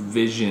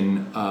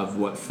vision of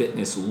what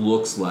fitness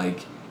looks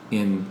like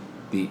in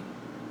the,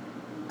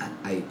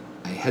 I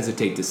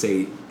hesitate to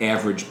say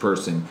average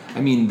person. I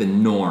mean the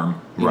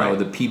norm,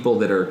 the people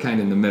that are kind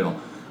of in the middle.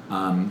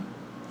 And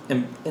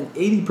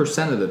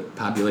 80% of the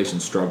population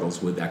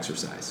struggles with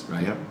exercise,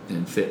 right? Yep.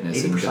 And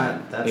fitness.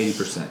 80%? And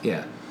 80%,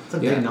 yeah. That's a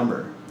big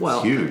number.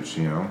 Well, it's huge,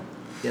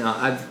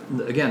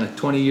 I've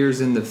 20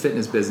 years in the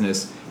fitness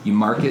business. You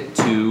market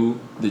to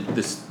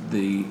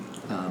the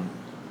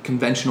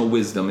conventional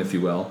wisdom, if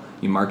you will.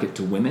 You market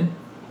to women,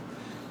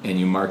 and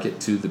you market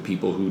to the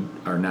people who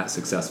are not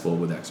successful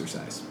with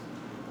exercise.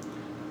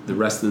 The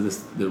rest of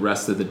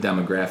the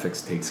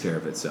demographics takes care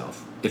of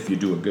itself if you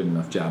do a good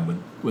enough job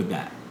with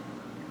that.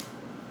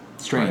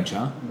 Strange,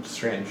 huh?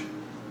 Strange.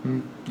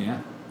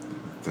 Yeah.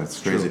 That's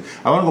crazy. True.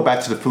 I want to go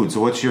back to the food. So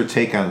what's your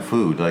take on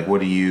food? Like,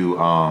 what do you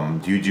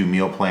do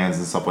meal plans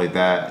and stuff like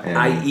that? And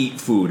I eat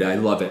food. I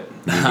love it.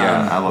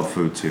 Yeah, I love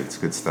food too. It's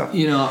good stuff.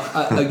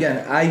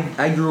 Again,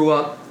 I grew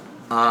up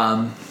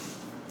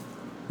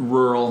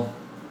rural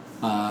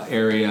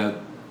area,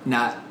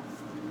 not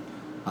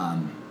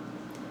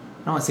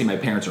I don't want to say my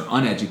parents are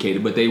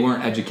uneducated, but they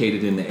weren't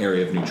educated in the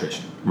area of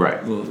nutrition.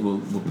 Right. We'll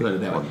put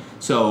it that way.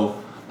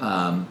 So,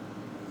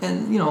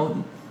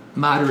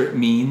 moderate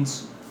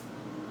means.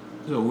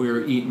 So we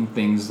were eating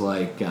things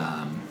like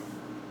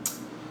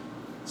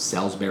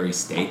Salisbury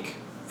steak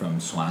from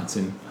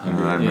Swanson. I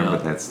remember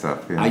that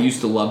stuff. Yeah. I used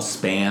to love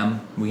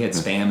Spam. We had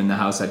Spam in the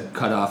house. I'd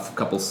cut off a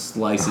couple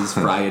slices,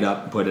 fry it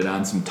up, put it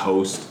on some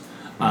toast.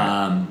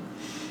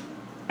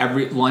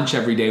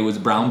 Every day was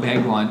brown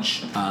bag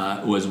lunch.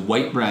 Was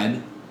white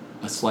bread,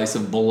 a slice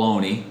of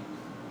bologna,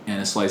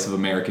 and a slice of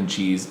American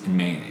cheese and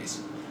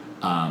mayonnaise.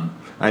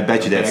 I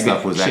bet you that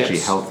stuff was chips. Actually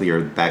healthier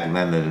back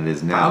then than it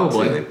is now.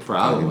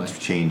 Probably.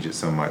 Changed it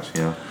so much,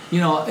 And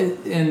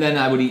then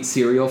I would eat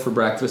cereal for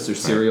breakfast or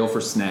cereal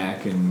for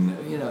snack,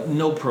 and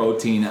no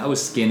protein. I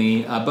was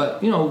skinny,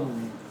 but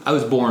I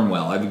was born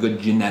well. I have a good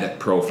genetic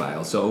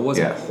profile, so it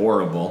wasn't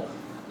horrible.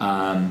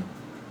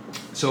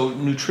 So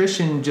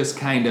nutrition just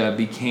kind of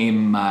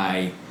became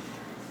my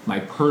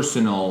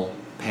personal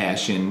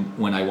passion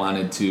when I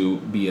wanted to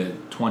be a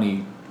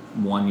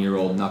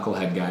 21-year-old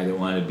knucklehead guy that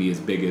wanted to be as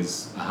big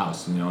as a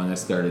house, and I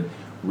started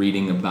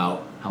reading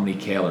about how many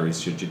calories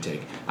should you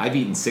take. I've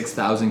eaten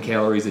 6,000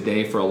 calories a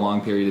day for a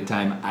long period of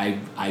time.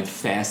 I've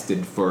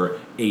fasted for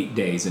 8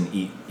 days and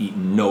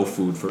eaten no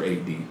food for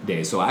 8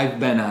 days. So I've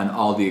been on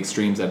all the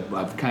extremes.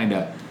 I've kind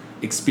of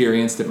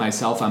experienced it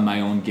myself. I'm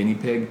my own guinea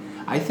pig.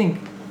 I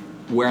think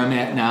where I'm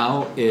at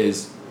now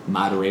is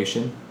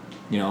moderation.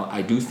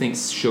 I do think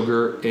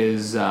sugar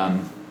is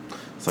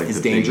it's like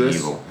is the dangerous.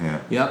 Big evil. Yeah.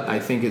 Yep. I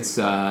think it's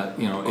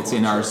it's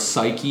in our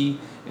psyche.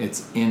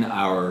 It's in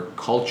our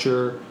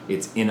culture.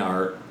 It's in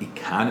our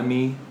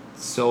economy.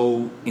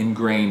 so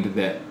ingrained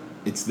that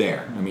it's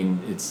there. I mean,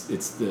 it's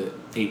the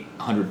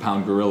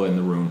 800-pound gorilla in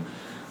the room,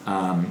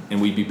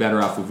 and we'd be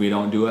better off if we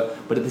don't do it.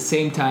 But at the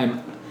same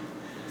time,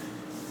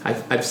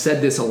 I've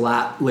said this a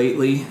lot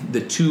lately.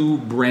 The two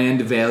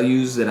brand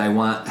values that I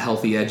want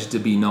Healthy Edge to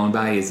be known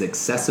by is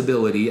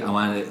accessibility. I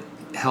want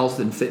health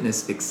and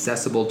fitness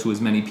accessible to as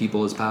many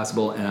people as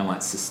possible, and I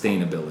want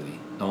sustainability.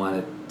 I want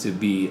it to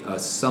be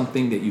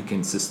something that you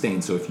can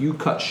sustain. So if you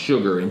cut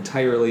sugar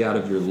entirely out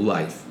of your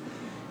life,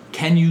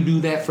 can you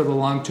do that for the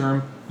long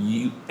term?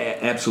 You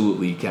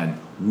absolutely can.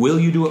 Will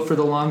you do it for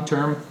the long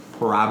term?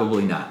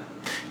 Probably not.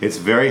 It's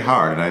very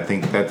hard, and I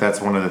think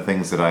that's one of the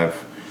things that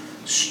I've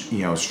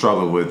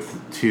struggled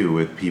with too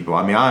with people.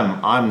 I mean,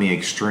 I'm the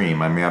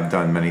extreme. I mean, I've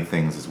done many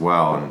things as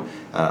well,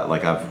 and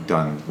like I've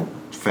done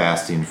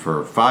fasting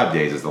for 5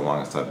 days is the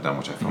longest I've done,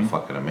 which I felt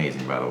fucking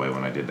amazing, by the way,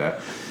 when I did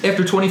that.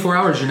 After 24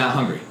 hours, you're not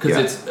hungry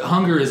because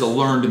hunger is a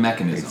learned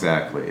mechanism.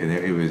 Exactly, and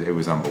it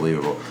was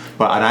unbelievable.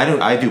 But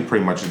I do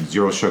pretty much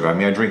zero sugar. I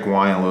mean, I drink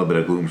wine, a little bit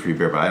of gluten-free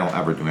beer, but I don't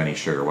ever do any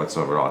sugar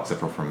whatsoever at all,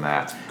 except for from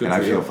that. Good and I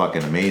feel you.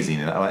 fucking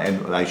amazing.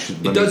 And I should.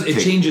 It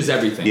changes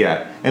everything.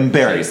 Yeah, and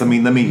berries. Let me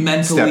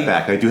Mentally step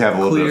back. I do have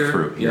a little clear, bit of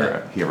fruit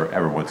here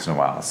every once in a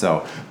while.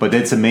 So, but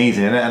it's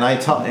amazing. And I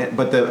tell.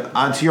 But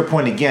to your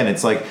point again,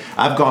 it's like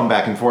I've gone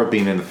back and forth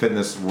being in the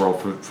fitness world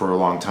for a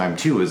long time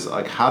too. Is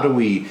like, how do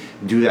we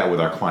do that with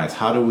our clients?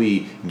 How do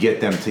we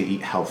get them to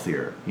eat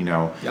healthier?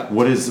 Yep.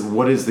 What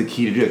is the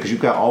key to do it? Because you've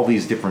got all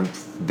these different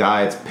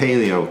diets.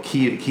 Paleo,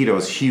 keto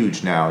is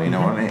huge now.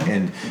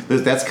 And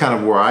that's kind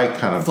of where I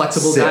kind of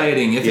flexible sit.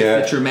 dieting if it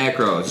fits your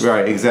macros.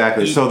 Right,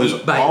 exactly. So there's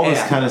all this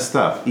app. kind of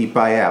stuff. Eat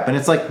by app, and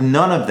it's like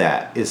none of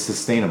that is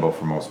sustainable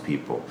for most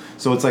people.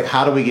 So it's like,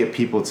 how do we get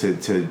people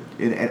to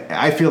and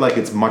I feel like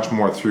it's much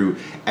more through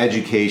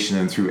education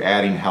and through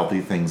adding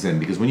healthy things in.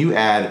 Because when you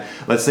add,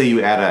 let's say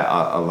you add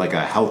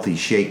a healthy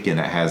shake in,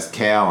 it has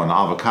kale and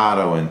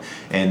avocado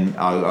and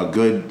a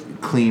good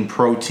clean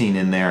protein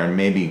in there and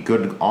maybe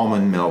good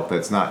almond milk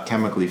that's not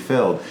chemically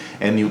filled,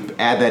 and you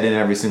add that in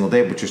every single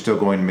day, but you're still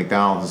going to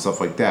McDonald's and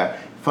stuff like that,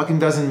 fucking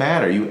doesn't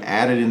matter. You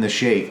add it in the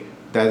shake.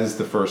 That is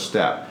the first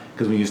step.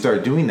 Because when you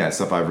start doing that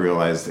stuff, I've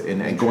realized,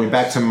 and going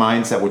back to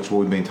mindset, which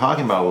we've been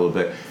talking about a little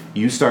bit,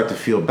 you start to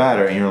feel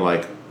better, and you're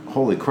like,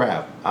 holy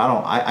crap,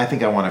 I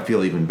think I want to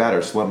feel even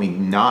better, so let me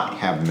not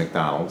have the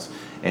McDonald's,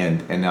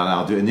 and now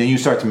I'll do it. And then you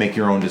start to make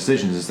your own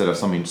decisions instead of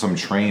some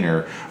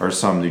trainer or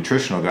some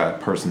nutritional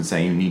person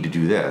saying you need to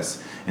do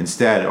this.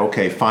 Instead,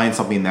 okay, find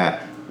something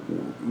that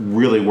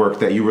really works,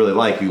 that you really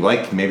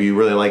like. Maybe you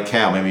really like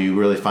kale, maybe you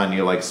really find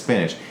you like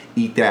spinach.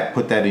 Eat that,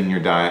 put that in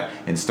your diet,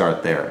 and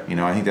start there.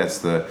 I think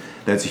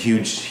that's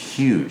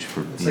huge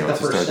for it's like the to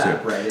first start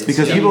step, to. right? It's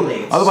Because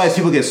otherwise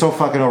people get so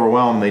fucking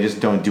overwhelmed they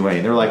just don't do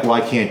anything. They're like, well, I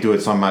can't do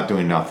it, so I'm not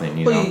doing nothing.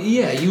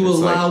 You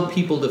allow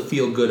people to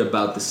feel good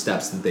about the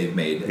steps that they've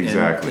made.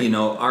 Exactly. And,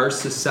 our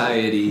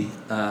society,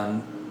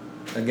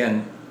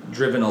 again,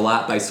 driven a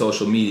lot by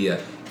social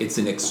media, it's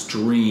an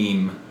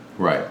extreme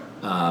right.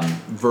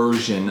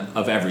 Version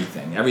of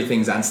everything.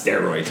 Everything's on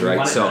steroids,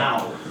 right? So,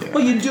 yeah.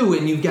 Well, you do,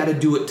 and you've got to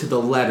do it to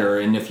the letter.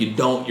 And if you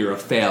don't, you're a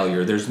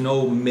failure. There's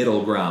no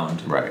middle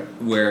ground. Right.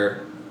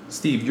 Where,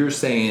 Steve, you're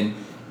saying,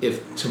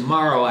 if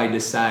tomorrow I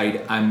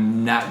decide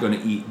I'm not going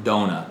to eat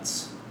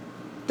donuts,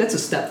 that's a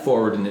step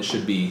forward, and it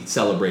should be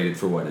celebrated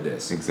for what it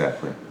is.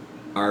 Exactly.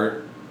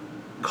 Our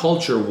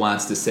culture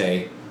wants to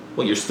say,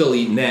 well, you're still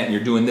eating that, and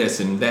you're doing this,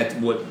 and that's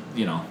what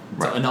it's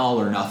right. an all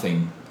or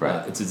nothing.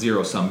 Right. It's a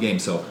zero-sum game.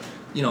 So,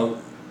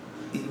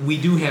 we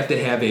do have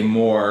to have a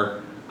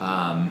more,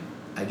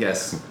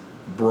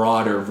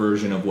 broader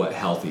version of what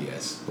healthy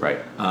is. Right.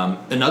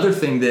 Another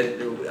thing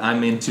that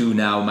I'm into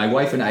now, my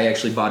wife and I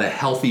actually bought a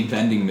healthy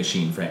vending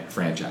machine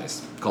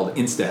franchise called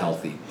Insta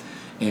Healthy.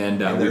 And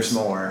there's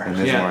more. And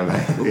there's more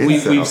than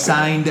we've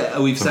signed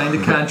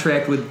a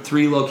contract with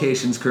 3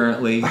 locations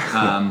currently.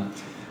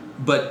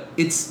 But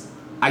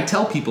I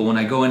tell people when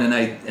I go in and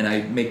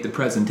I make the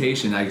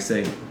presentation, I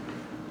say,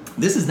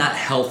 this is not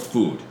health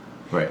food.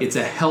 Right. It's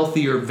a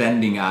healthier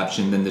vending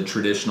option than the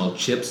traditional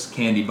chips,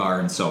 candy bar,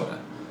 and soda.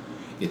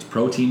 It's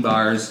protein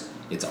bars,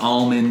 it's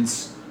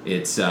almonds,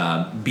 it's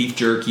beef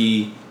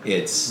jerky,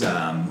 it's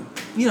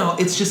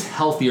it's just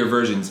healthier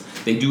versions.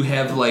 They do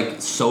have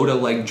like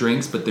soda-like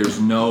drinks, but there's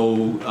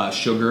no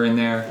sugar in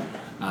there.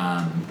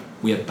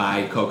 We have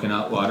Bai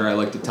coconut water. I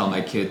like to tell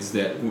my kids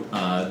that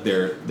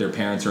their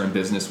parents are in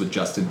business with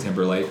Justin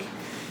Timberlake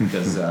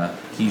because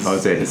he's. Oh,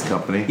 is that his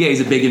company? Yeah, he's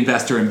a big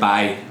investor in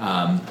Bai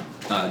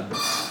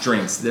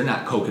drinks. They're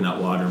not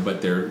coconut water,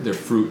 but they're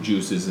fruit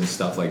juices and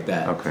stuff like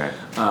that. Okay.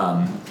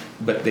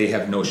 But they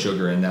have no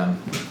sugar in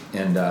them,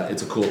 and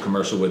it's a cool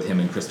commercial with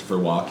him and Christopher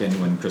Walken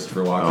when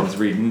Christopher Walken's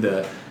reading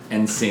the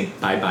NSYNC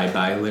 "Bye Bye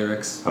Bye"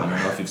 lyrics. I don't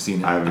know if you've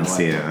seen it. I haven't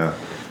seen it. No.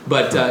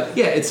 But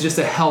it's just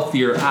a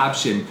healthier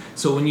option.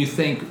 So when you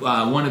think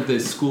one of the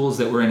schools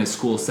that we're in is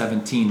School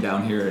 17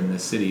 down here in the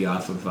city,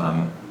 off of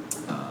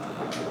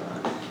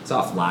it's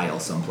off Lyle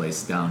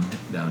someplace down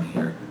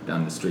here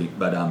down the street.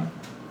 But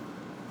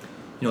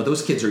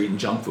those kids are eating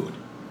junk food,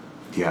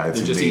 Yeah, it's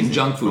They're just amazing. eating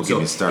junk food. Don't get So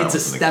me started it's a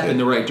with the step kid. in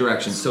the right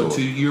direction. So Cool.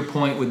 to your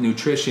point with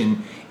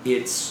nutrition,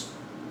 it's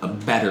a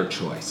better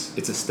choice.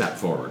 It's a step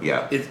forward.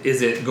 Yeah.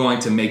 Is it going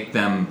to make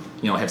them,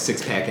 have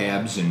 6-pack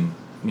abs and,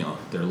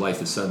 their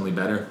life is suddenly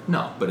better?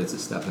 No, but it's a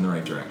step in the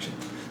right direction.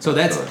 So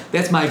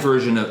that's my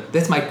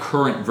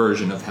current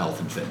version of health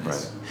and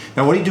fitness. Right.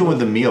 Now, what are you doing with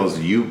the meals?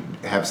 Do you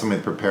have somebody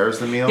that prepares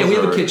the meals? Yeah, we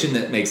have or- a kitchen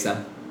that makes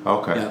them.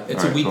 Okay. Yeah, it's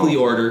All a right, weekly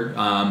cool.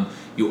 order.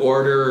 You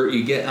order,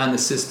 you get on the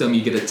system,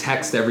 you get a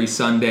text every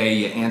Sunday,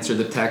 you answer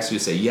the text, you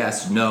say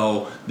yes,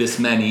 no, this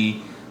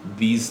many,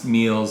 these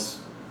meals,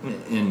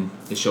 and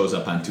it shows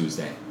up on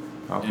Tuesday.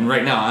 Okay. And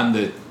right now, I'm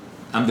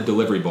the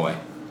delivery boy.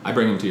 I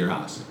bring them to your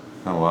house.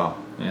 Oh, wow.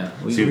 Yeah.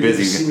 So you're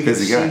busy We can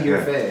see guy. your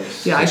Yeah.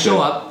 face. Yeah, I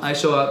show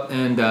up,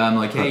 and I'm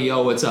like, hey,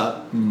 yo, what's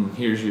up? And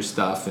here's your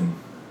stuff, and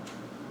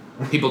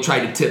people try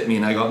to tip me,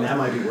 and I go, That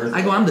might be worth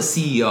it. I'm the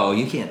CEO.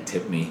 You can't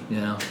tip me,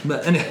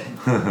 But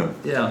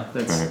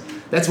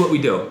that's what we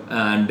do,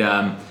 and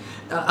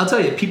I'll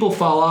tell you, people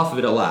fall off of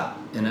it a lot,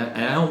 and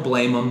I don't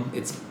blame them.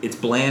 It's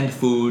bland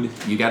food.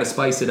 You got to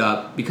spice it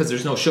up because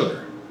there's no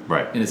sugar,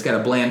 Right. and it's got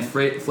a bland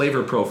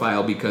flavor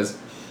profile because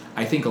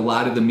I think a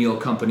lot of the meal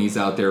companies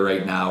out there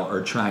right now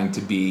are trying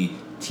to be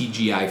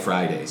TGI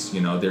Fridays.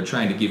 They're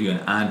trying to give you an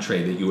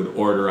entree that you would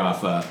order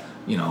off a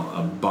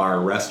bar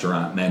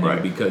restaurant menu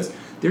Right. because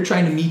they're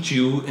trying to meet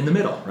you in the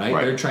middle, right?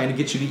 Right. They're trying to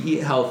get you to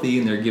eat healthy,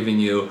 and they're giving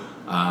you,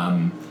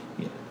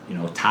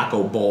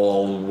 taco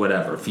bowl,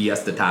 whatever,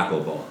 Fiesta Taco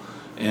Bowl,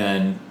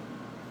 and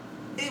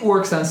it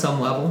works on some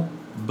level,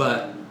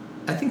 but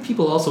I think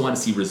people also want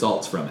to see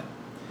results from it.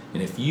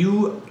 And if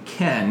you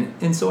can,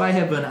 and so I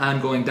have an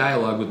ongoing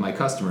dialogue with my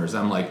customers.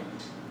 I'm like,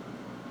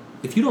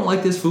 if you don't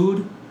like this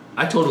food,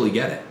 I totally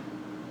get it.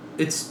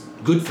 It's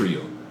good for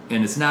you,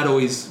 and it's not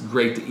always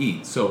great to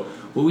eat. So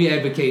what we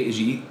advocate is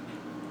you eat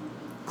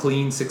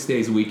clean 6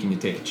 days a week and you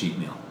take a cheat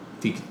meal.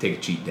 Take a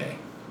cheat day.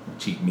 A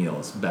cheat meal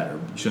is better.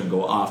 You shouldn't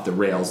go off the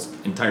rails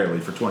entirely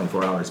for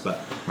 24 hours. But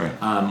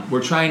Right.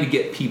 we're trying to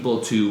get people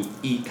to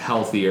eat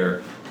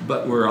healthier,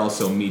 but we're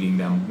also meeting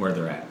them where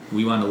they're at.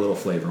 We want a little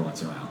flavor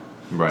once in a while.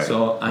 Right.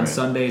 So on Right.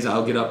 Sundays,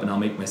 I'll get up and I'll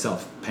make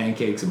myself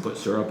pancakes and put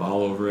syrup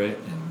all over it,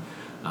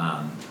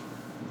 and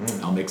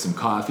I'll make some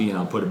coffee and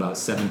I'll put about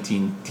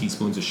 17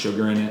 teaspoons of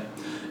sugar in it,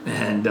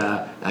 and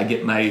I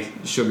get my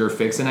sugar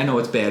fix. And I know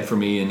it's bad for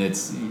me, and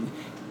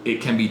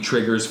it can be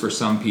triggers for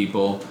some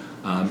people.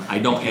 I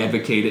don't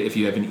advocate it if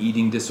you have an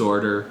eating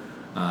disorder.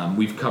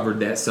 We've covered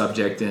that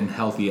subject in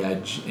Healthy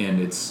Edge, and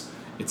it's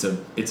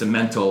a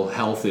mental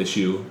health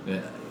issue.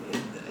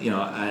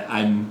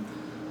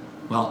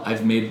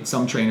 I've made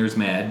some trainers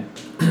mad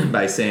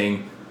by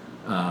saying,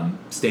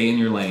 stay in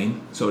your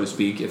lane, so to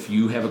speak. If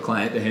you have a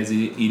client that has an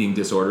eating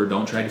disorder,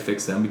 don't try to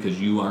fix them because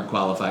you aren't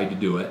qualified to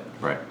do it.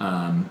 Right.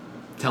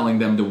 Telling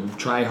them to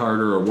try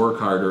harder or work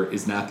harder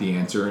is not the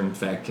answer. In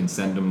fact, can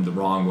send them the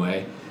wrong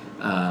way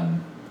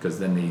because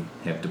then they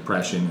have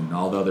depression and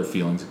all the other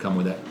feelings that come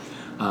with it.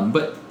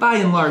 But by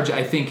and large,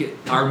 I think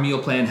our meal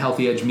plan,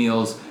 Healthy Edge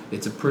Meals,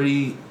 it's a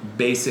pretty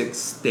basic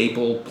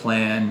staple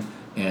plan,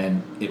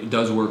 and it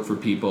does work for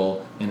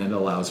people, and it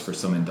allows for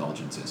some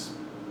indulgences.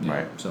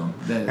 Right. So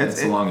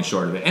that's the long and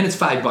short of it. And it's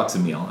 $5 a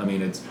meal. I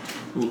mean,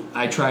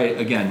 I try,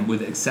 again,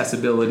 with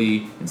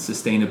accessibility and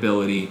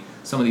sustainability.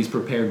 Some of these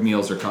prepared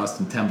meals are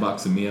costing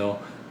 $10 a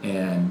meal,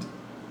 and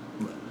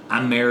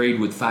I'm married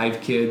with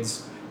 5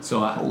 kids. So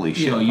Holy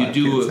shit, you 5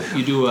 do kids.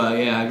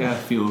 I got a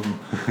few of them.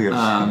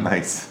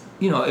 Nice.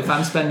 If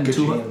I'm spending Good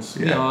genes.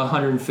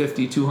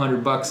 $150,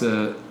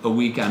 $200 a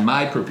week on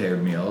my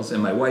prepared meals,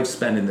 and my wife's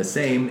spending the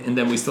same, and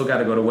then we still got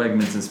to go to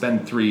Wegmans and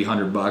spend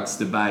 $300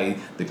 to buy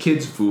the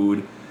kids'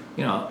 food,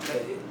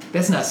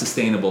 that's not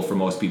sustainable for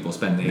most people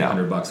spending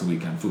 $800 a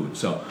week on food.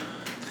 So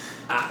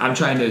I'm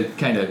trying to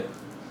kind of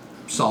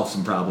solve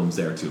some problems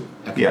there too.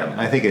 Yeah,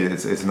 I think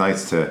it's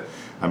nice to.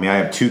 I mean, I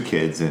have 2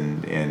 kids,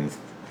 and both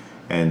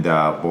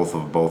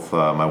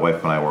my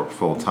wife and I work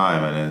full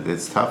time, and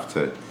it's tough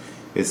to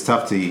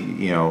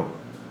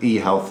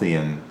eat healthy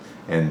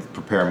and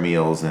prepare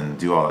meals and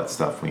do all that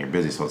stuff when you're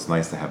busy. So it's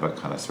nice to have that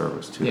kind of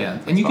service too. Yeah,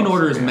 That's and you can awesome.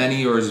 order as Yeah.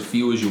 many or as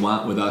few as you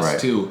want with us Right.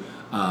 too.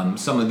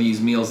 Some of these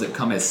meals that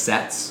come as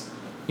sets,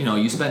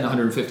 you spend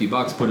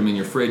 $150, put them in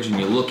your fridge, and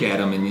you look at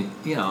them, and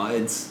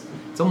it's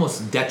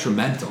almost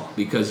detrimental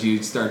because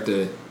you start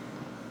to.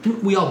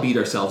 We all beat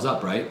ourselves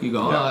up, right? You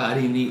go, Yeah. I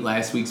didn't eat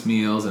last week's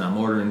meals, and I'm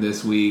ordering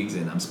this week's,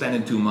 and I'm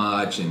spending too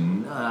much,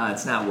 and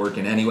it's not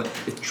working anyway.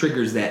 It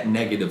triggers that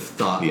negative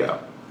thought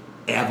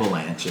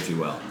avalanche, if you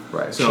will.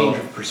 Right. So, Change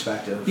of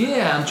perspective.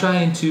 yeah, I'm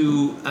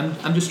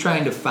just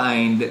trying to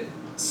find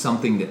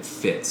something that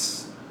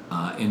fits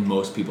in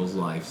most people's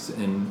lives,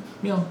 and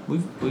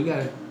we've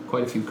got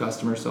quite a few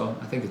customers, so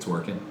I think it's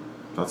working.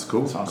 That's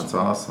cool. That's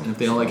awesome. And if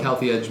they don't like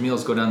Healthy Edge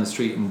Meals, go down the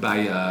street and buy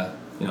a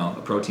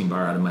protein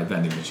bar out of my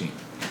vending machine.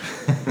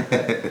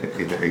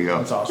 There you go.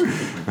 That's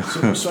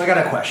awesome. So I got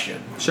a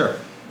question. Sure.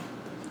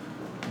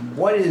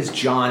 What is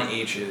John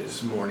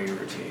H's morning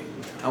routine?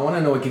 I want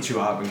to know what gets you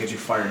up and gets you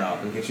fired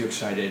up and gets you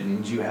excited.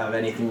 And do you have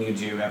anything you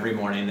do every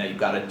morning that you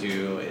got to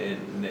do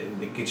and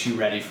that gets you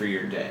ready for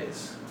your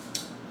days?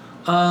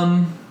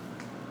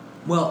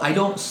 Well, I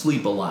don't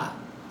sleep a lot.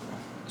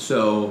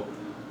 So,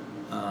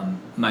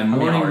 my How many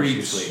morning hours do you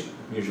routine... sleep,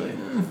 usually?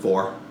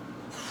 4.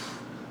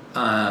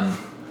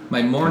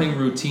 My morning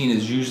routine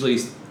is usually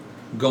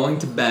going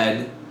to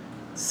bed,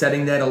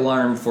 setting that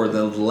alarm for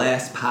the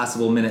last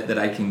possible minute that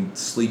I can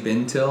sleep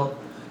in till,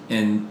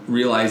 and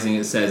realizing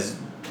it says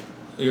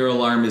your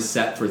alarm is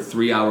set for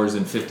 3 hours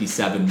and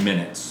 57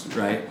 minutes,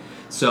 right?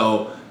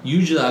 So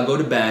usually I'll go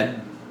to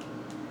bed,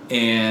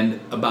 and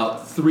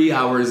about 3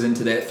 hours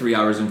into that 3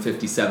 hours and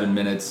 57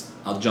 minutes,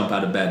 I'll jump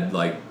out of bed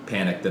like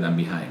panicked that I'm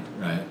behind,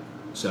 right?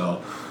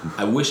 So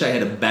I wish I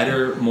had a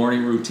better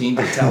morning routine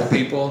to tell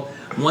people.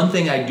 One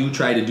thing I do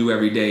try to do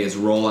every day is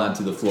roll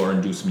onto the floor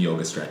and do some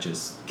yoga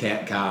stretches.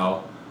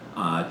 Cat-cow,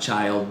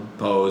 child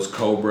pose,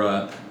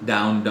 cobra,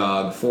 down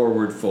dog,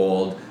 forward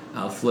fold.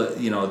 I'll flip,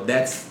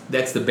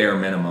 that's the bare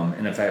minimum.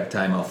 And if I have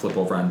time, I'll flip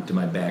over onto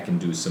my back and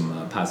do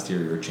some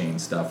posterior chain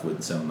stuff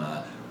with some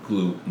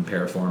glute and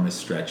piriformis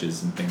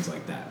stretches and things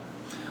like that.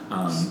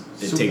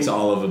 It takes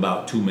all of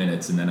about 2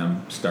 minutes, and then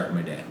I'm starting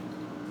my day.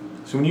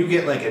 So when you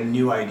get like a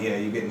new idea,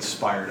 you get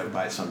inspired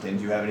by something,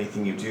 do you have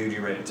anything you do? Do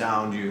you write it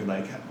down? Do you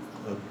like have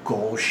a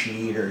goal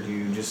sheet, or do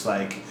you just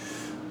like,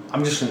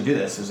 I'm just going to do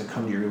this? Does it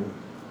come to you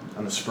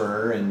on the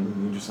spur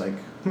and you're just like,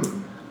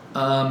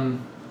 I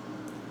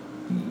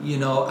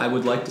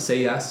would like to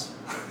say yes.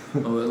 I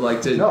would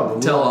like to No,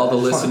 but tell all the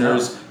I just wanna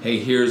listeners, hey,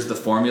 here's the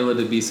formula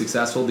to be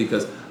successful,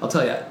 because I'll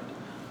tell you,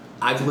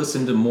 I've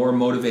listened to more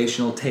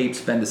motivational tapes,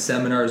 been to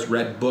seminars,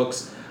 read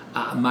books.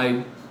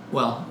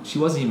 She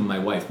wasn't even my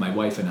wife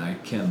and I,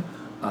 Kim.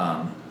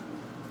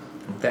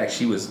 In fact,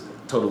 she was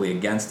totally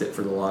against it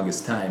for the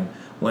longest time.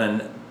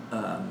 When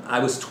I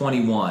was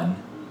 21,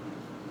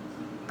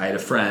 I had a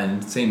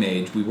friend, same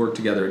age, we worked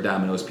together at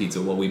Domino's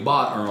Pizza. Well, we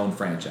bought our own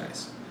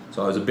franchise.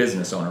 So I was a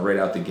business owner right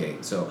out the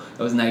gate. So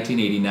that was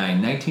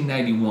 1989.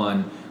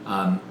 1991,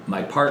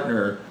 my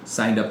partner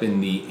signed up in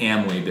the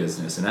Amway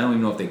business. And I don't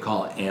even know if they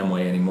call it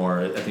Amway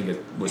anymore. I think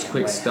it was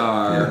Quick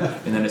Star,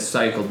 and then it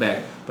cycled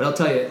back. But I'll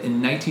tell you,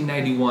 in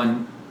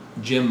 1991,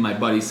 Jim, my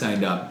buddy,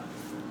 signed up,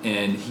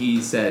 and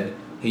he said,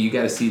 hey, you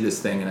got to see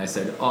this thing. And I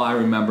said, I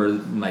remember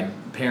my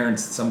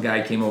parents, some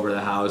guy came over to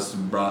the house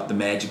and brought The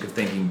Magic of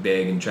Thinking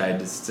Big and tried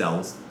to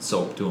sell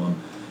soap to him.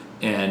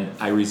 And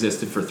I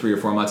resisted for 3 or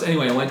 4 months.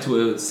 Anyway, I went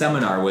to a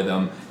seminar with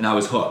him, and I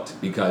was hooked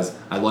because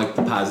I liked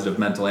the positive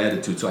mental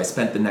attitude. So I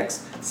spent the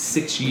next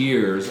 6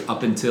 years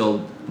up until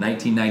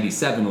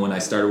 1997 when I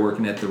started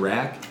working at the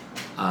Rack,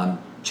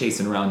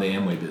 chasing around the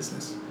Amway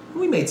business.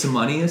 We made some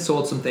money. I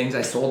sold some things.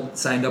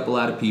 Signed up a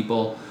lot of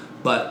people.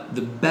 But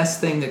the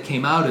best thing that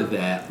came out of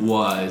that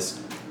was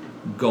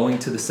going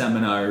to the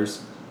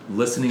seminars,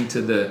 listening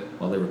to they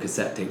were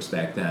cassette tapes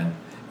back then,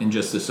 and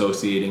just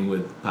associating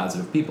with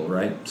positive people,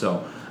 right?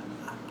 So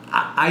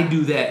I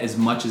do that as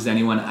much as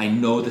anyone. I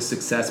know the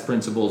success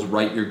principles: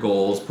 write your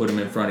goals, put them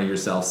in front of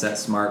yourself, set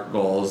SMART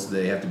goals.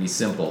 They have to be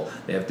simple.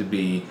 They have to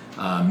be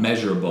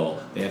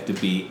measurable. They have to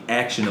be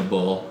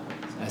actionable,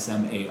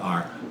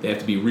 SMAR. They have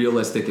to be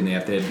realistic, and they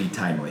have to be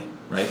timely,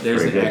 right?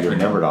 There's Very an good. acronym. You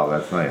remembered all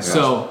that's nice.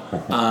 So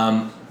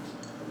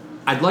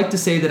I'd like to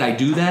say that I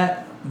do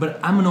that, but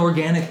I'm an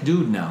organic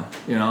dude now.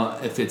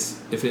 If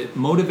it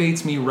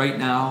motivates me right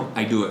now,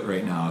 I do it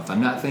right now. If I'm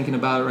not thinking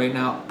about it right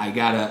now, I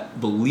gotta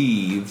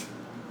believe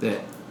that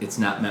it's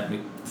not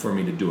meant for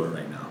me to do it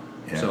right now.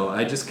 Yeah. So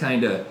I just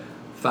kind of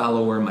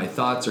follow where my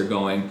thoughts are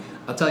going.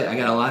 I'll tell you, I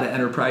got a lot of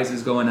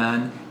enterprises going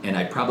on, and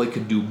I probably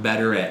could do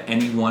better at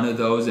any one of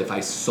those if I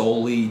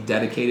solely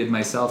dedicated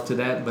myself to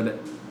that, but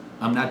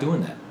I'm not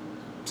doing that.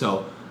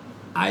 So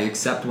I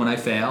accept when I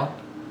fail.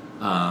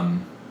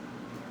 I'm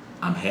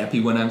happy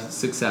when I'm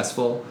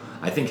successful.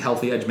 I think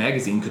Healthy Edge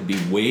magazine could be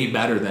way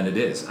better than it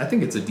is. I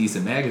think it's a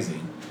decent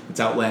magazine. It's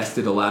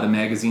outlasted a lot of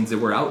magazines that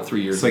were out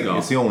 3 years ago.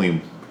 It's the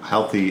only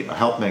health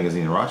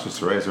magazine in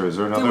Rochester, right? Or is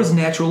there another? There was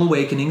Natural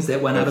Awakenings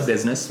that went out of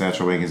business.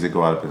 Natural Awakenings that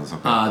go out of business.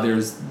 Okay.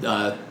 There's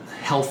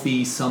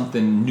Healthy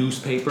Something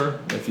newspaper.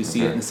 If you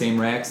see it in the same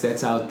racks,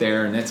 that's out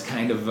there, and that's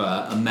kind of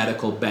a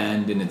medical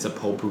bend, and it's a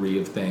potpourri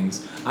of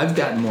things. I've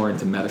gotten more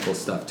into medical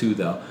stuff too,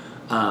 though.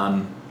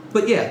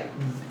 But yeah,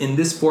 in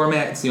this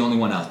format, it's the only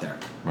one out there.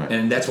 Right.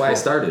 And that's why I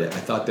started it. I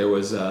thought there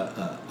was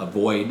a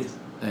void,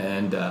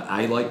 and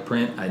I like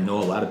print. I know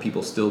a lot of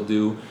people still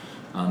do.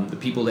 The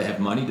people that have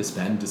money to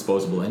spend,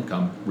 disposable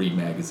income, read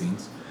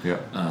magazines. Yeah.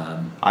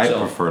 I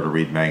prefer to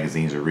read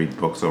magazines or read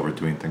books over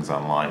doing things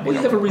online. Well,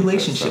 you have a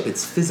relationship.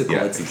 It's physical.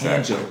 Yeah, it's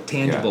exactly.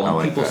 tangible, Yeah, and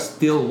like people that.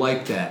 still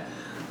like that.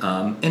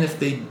 And if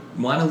they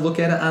want to look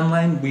at it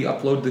online, we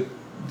upload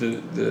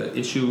the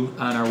issue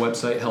on our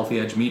website, Healthy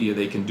Edge Media.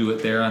 They can do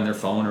it there on their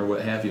phone or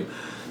what have you.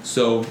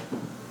 So,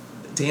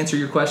 to answer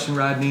your question,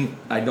 Rodney,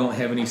 I don't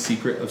have any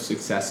secret of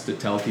success to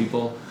tell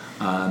people.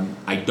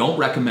 I don't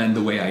recommend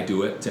the way I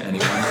do it to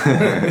anyone.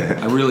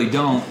 I really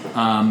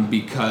don't,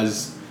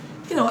 because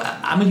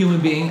I'm a human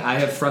being. I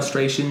have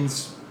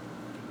frustrations.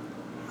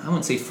 I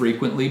wouldn't say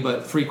frequently,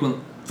 but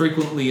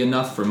frequently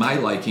enough for my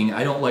liking.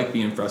 I don't like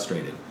being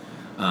frustrated.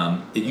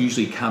 It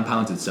usually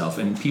compounds itself.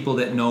 And people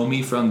that know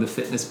me from the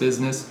fitness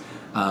business,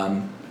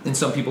 And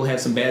some people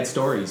have some bad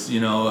stories,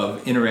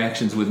 of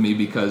interactions with me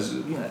because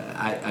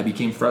I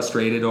became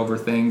frustrated over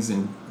things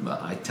and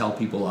I tell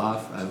people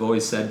off. I've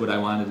always said what I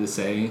wanted to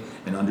say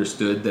and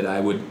understood that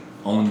I would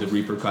own the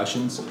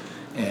repercussions.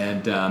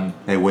 And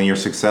hey, when you're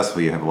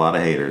successful, you have a lot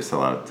of haters. It's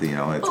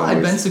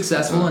I've been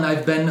successful and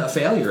I've been a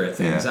failure at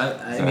things.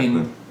 Yeah, I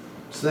mean,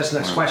 so that's the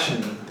next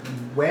question.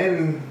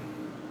 When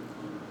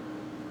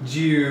do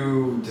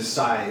you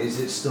decide? Is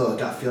it still a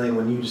gut feeling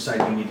when you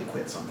decide you need to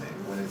quit something?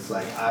 When it's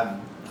like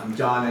I'm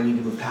done. I need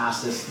to move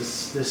past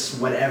this. This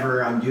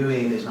whatever I'm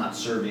doing is not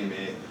serving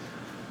me.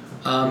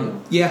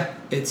 Yeah,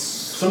 it's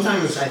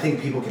sometimes I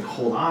think people can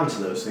hold on to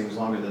those things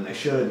longer than they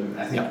should. And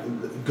I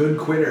think good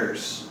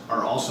quitters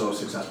are also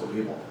successful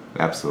people.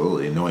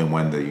 Absolutely, knowing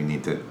when that you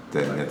need to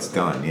that it's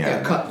done.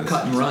 Yeah,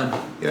 cut and run.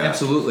 Yeah.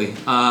 Absolutely.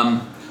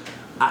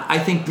 I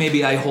think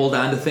maybe I hold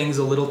on to things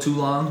a little too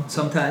long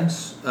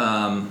sometimes.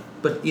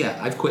 But yeah,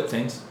 I've quit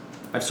things.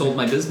 I've sold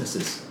my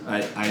businesses.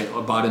 I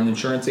bought an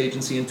insurance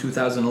agency in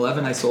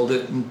 2011. I sold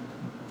it in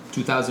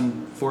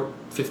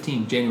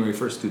 2015, January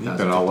 1st, 2015. You've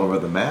been all over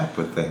the map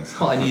with things.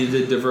 Well, I needed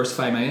to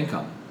diversify my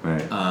income.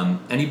 Right.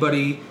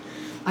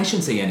 I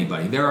shouldn't say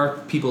anybody. There are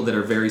people that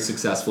are very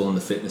successful in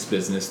the fitness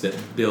business that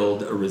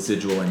build a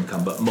residual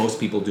income, but most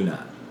people do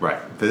not. Right.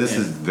 But this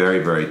is very,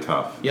 very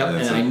tough. Yep,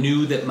 and I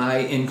knew that my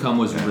income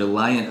was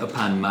reliant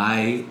upon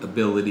my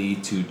ability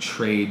to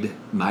trade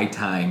my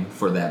time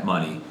for that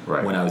money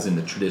when I was in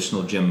the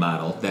traditional gym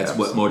model. That's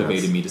what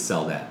motivated me to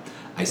sell that.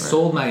 I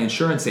sold my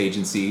insurance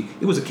agency.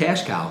 It was a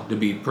cash cow, to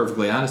be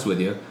perfectly honest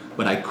with you,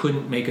 but I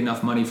couldn't make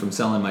enough money from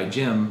selling my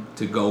gym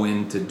to go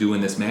into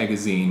doing this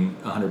magazine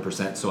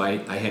 100%, so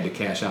I had to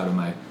cash out of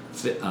my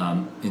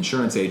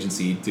insurance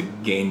agency to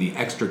gain the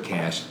extra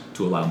cash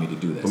to allow me to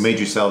do this. What made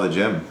you sell the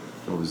gym?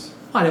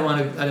 I didn't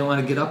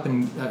want to get up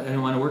and I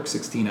didn't want to work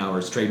 16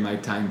 hours, trade my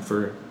time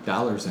for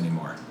dollars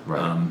anymore.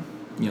 Right.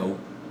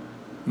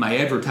 My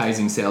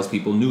advertising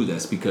salespeople knew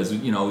this because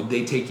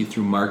they take you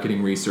through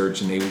marketing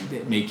research and they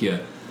make you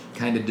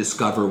kind of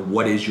discover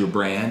what is your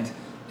brand.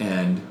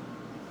 And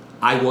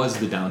I was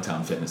the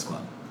Downtown Fitness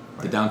Club.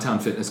 Right. The Downtown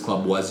Fitness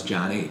Club was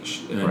John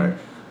H. And,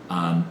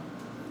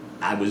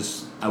 I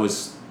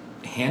was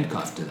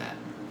handcuffed to that.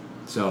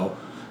 So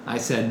I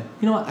said,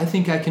 I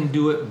think I can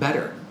do it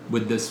better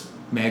with this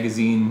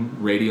magazine,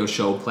 radio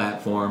show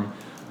platform.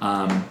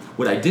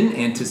 What I didn't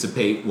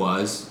anticipate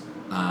was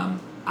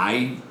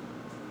I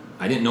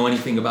didn't know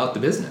anything about the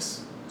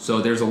business.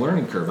 So there's a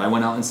learning curve. I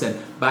went out and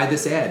said, buy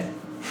this ad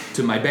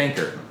to my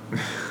banker.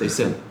 They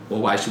said,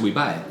 well, why should we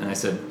buy it? And I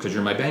said, because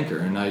you're my banker.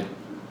 And I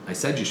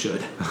said you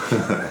should.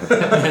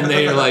 And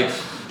they are like,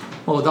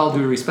 well, with all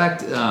due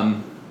respect,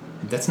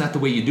 that's not the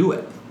way you do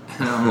it.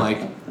 And I'm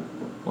like,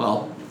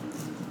 well,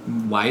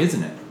 why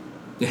isn't it?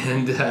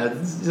 And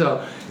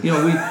so,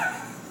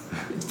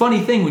 it's a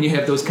funny thing when you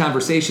have those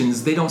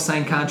conversations, they don't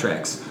sign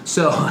contracts.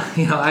 So,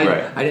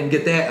 I didn't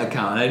get that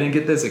account, I didn't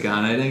get this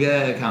account, I didn't get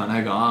that account. And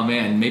I go, oh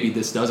man, maybe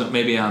this doesn't,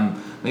 maybe I'm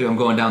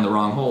going down the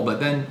wrong hole. But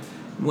then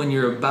when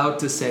you're about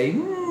to say,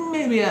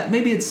 maybe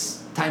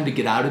it's time to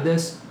get out of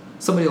this,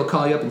 somebody will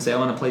call you up and say, I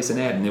want to place an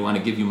ad, and they want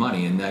to give you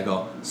money. And I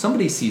go,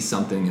 somebody sees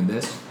something in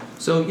this.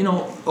 So,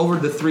 over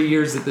the 3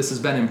 years that this has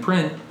been in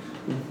print,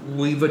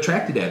 we've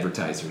attracted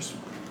advertisers.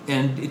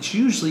 And it's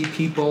usually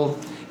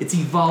it's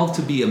evolved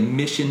to be a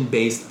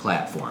mission-based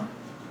platform.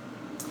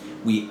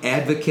 We're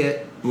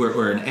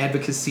an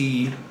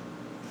advocacy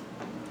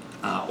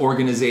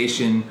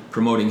organization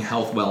promoting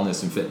health,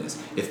 wellness, and fitness.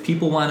 If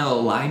people want to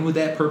align with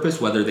that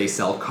purpose, whether they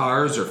sell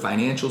cars or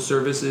financial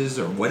services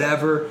or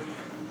whatever,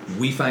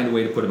 we find a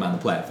way to put them on the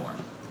platform.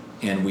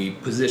 And we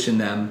position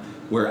them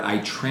where I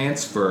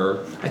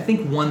transfer. I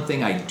think one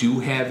thing I do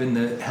have in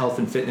the health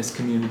and fitness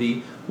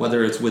community,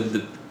 whether it's with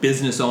the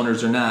business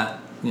owners or not,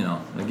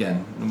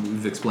 again,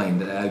 we've explained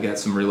that I got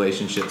some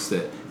relationships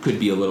that could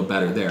be a little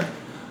better there.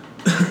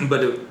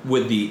 But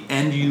with the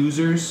end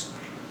users,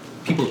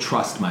 people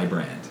trust my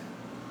brand.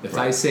 If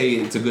I say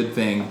it's a good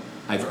thing,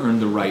 I've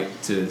earned the right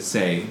to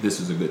say this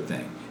is a good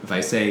thing. If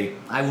I say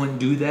I wouldn't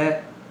do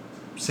that,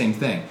 same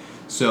thing.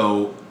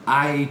 So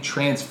I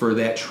transfer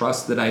that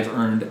trust that I've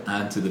earned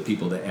onto the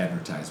people that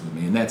advertise with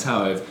me. And that's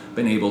how I've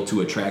been able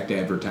to attract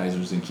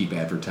advertisers and keep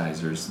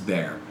advertisers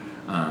there.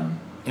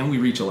 And we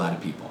reach a lot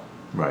of people.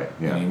 Right,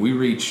 yeah. I mean, we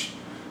reach,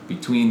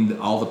 between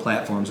all the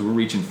platforms, we're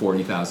reaching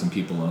 40,000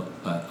 people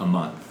a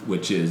month,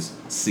 which is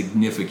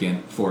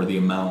significant for the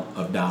amount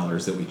of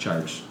dollars that we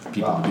charge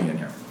people to be in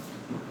here.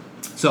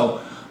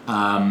 So,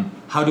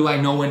 how do I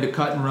know when to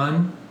cut and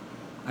run?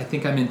 I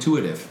think I'm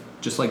intuitive.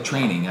 Just like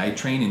training, I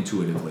train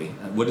intuitively.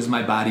 What does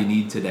my body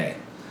need today?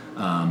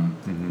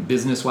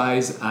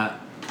 Business-wise,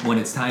 when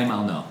it's time,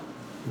 I'll know.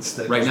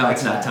 Right now,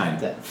 it's not time.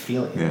 That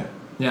feeling.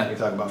 Yeah. You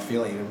talk about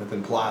feeling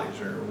within Pilates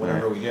or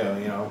whatever we do,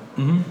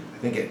 Mm-hmm. I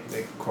think it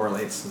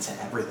correlates into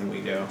everything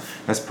we do.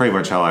 That's pretty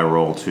much how I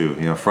roll too.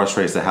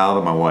 Frustrates the hell out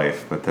of my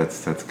wife, but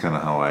that's kind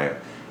of how I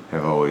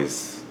have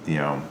always,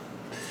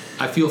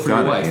 I feel for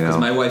your wife because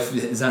my wife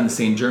is on the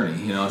same journey.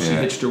 She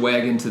hitched her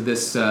wagon to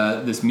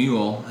this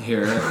mule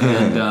here,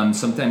 and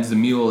sometimes the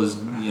mule is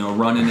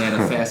running at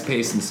a fast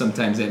pace, and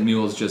sometimes that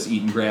mule is just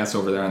eating grass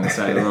over there on the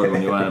side of the road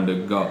when you want him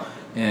to go.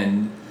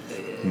 And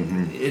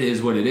it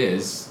is what it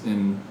is.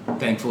 And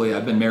thankfully,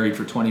 I've been married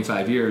for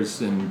 25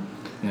 years, and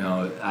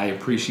I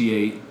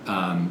appreciate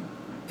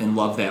and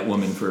love that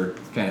woman for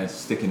kind of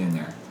sticking in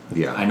there.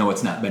 Yeah, I know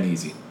it's not been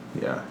easy.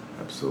 Yeah,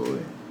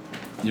 absolutely.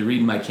 You're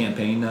reading my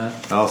campaign?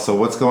 Oh, so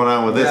what's going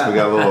on with this? We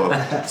got a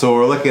little. So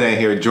we're looking at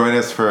here. Join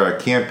us for a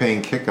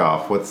campaign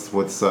kickoff.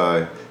 What's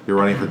you're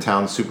running for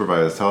town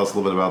supervisor? Tell us a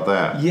little bit about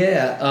that.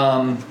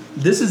 Yeah,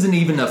 this isn't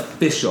even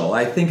official.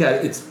 I think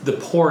it's the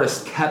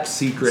poorest kept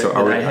secret that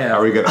I have.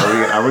 Are we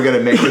gonna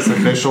make this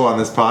official on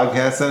this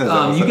podcast?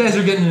 Then you guys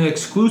are getting an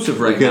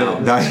exclusive right now.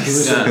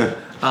 Nice.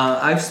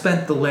 I've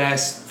spent the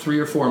last 3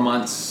 or 4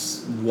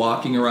 months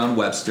walking around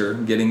Webster,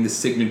 getting the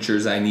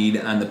signatures I need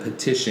on the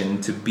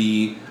petition to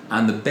be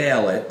on the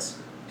ballot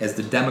as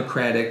the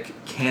Democratic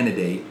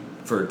candidate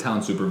for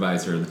town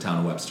supervisor of the town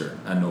of Webster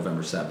on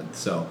November 7th.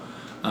 So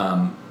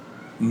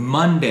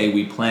Monday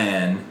we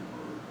plan.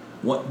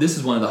 This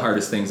is one of the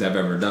hardest things I've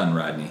ever done,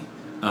 Rodney.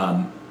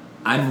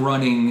 I'm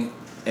running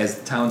as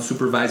the town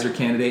supervisor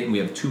candidate, and we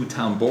have 2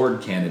 town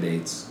board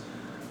candidates,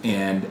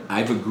 and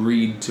I've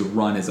agreed to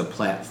run as a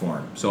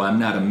platform. So I'm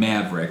not a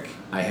maverick.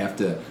 We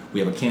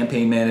have a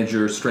campaign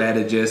manager,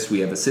 strategist, we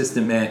have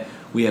assistant man,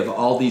 we have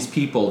all these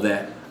people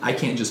that I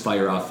can't just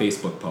fire off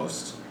Facebook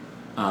posts.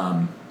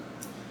 I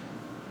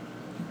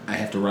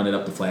have to run it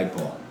up the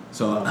flagpole.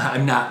 So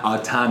I'm not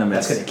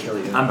autonomous. That's going to kill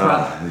you. I'm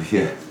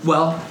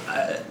Well,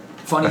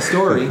 funny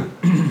story.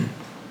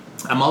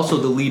 I'm also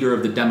the leader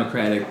of the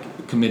Democratic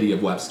Committee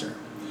of Webster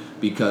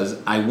because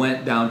I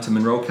went down to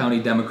Monroe County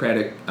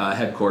Democratic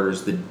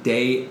headquarters the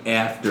day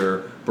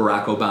after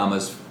Barack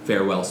Obama's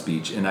farewell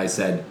speech, and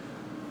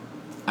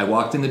I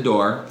walked in the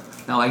door.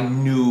 Now I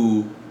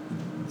knew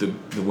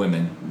the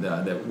women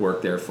that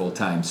worked there full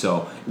time,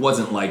 so it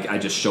wasn't like I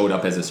just showed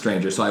up as a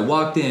stranger. So I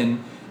walked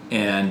in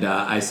and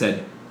I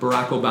said,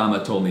 Barack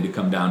Obama told me to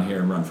come down here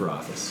and run for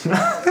office.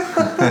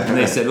 And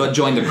they said, well,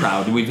 join the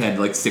crowd. We've had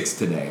like 6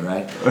 today,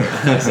 right?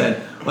 And I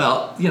said,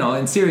 well,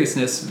 in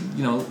seriousness,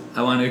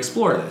 I want to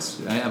explore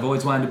this. I've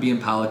always wanted to be in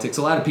politics.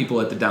 A lot of people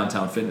at the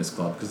Downtown Fitness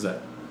Club, because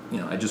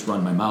I just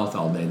run my mouth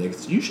all day, they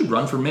say, you should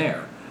run for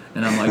mayor.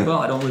 And I'm like, well,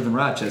 I don't live in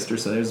Rochester,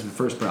 so there's the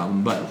first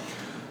problem. But,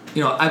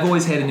 I've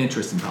always had an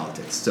interest in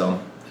politics.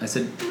 So I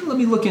said, let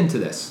me look into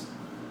this.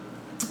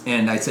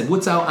 And I said,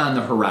 what's out on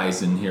the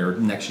horizon here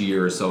next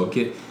year or so?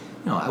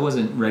 I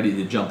wasn't ready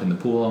to jump in the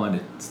pool. I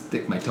wanted to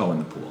stick my toe in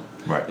the pool.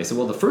 Right. They said,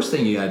 well, the first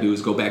thing you got to do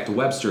is go back to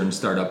Webster and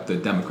start up the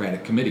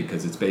Democratic Committee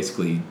because it's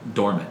basically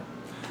dormant.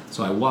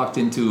 So I walked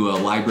into a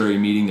library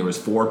meeting. There was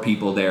 4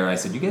 people there. I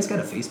said, you guys got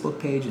a Facebook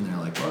page? And they're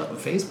like, what?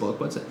 Facebook?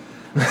 What's it?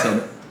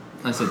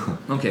 I said,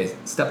 okay,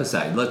 step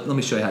aside. Let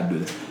me show you how to do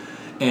this.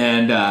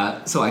 And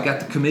so I got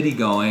the committee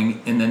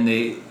going, and then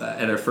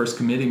at our first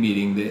committee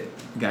meeting, the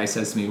guy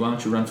says to me, why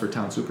don't you run for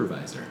town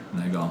supervisor?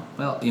 And I go,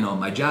 well,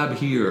 my job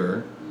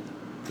here,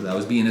 because I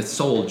was being a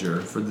soldier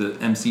for the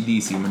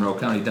MCDC, Monroe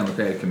County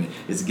Democratic Committee,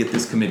 is to get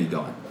this committee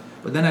going.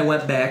 But then I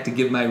went back to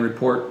give my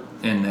report,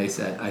 and they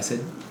said I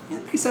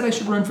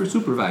should run for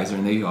supervisor,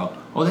 and they go,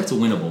 oh, that's a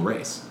winnable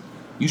race.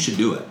 You should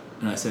do it.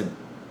 And I said,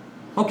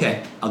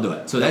 okay, I'll do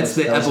it. So that's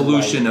the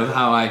evolution of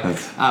how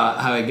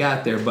I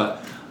got there.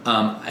 But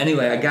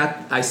anyway,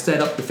 I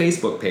set up the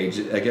Facebook page.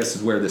 I guess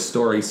is where the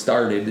story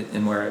started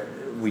and where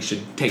we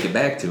should take it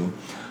back to.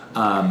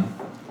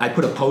 I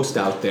put a post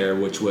out there,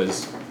 which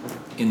was,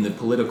 in the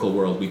political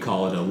world, we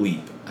call it a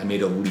leap. I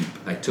made a leap.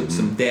 I took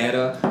some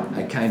data,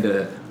 I kind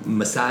of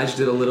massaged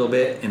it a little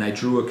bit, and I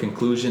drew a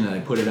conclusion, and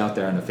I put it out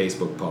there on a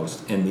Facebook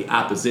post, and the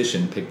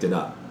opposition picked it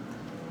up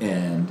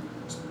and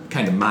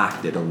kind of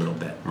mocked it a little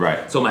bit.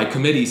 Right. So my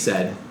committee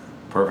said,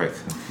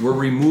 perfect. We're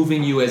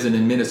removing you as an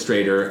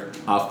administrator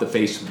off the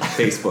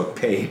Facebook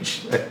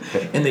page.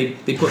 And they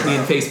put me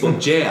in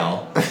Facebook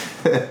jail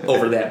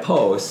over that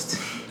post.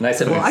 And I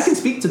said, well, I can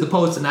speak to the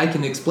post and I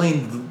can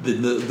explain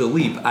the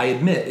leap. I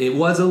admit it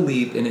was a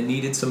leap and it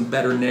needed some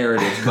better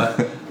narrative,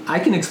 but I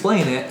can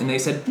explain it. And they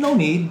said, no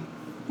need.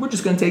 We're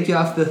just going to take you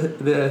off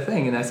the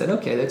thing. And I said,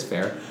 okay, that's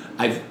fair.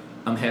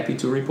 I'm happy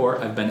to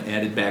report I've been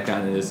added back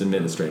on as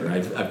administrator.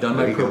 I've done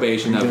my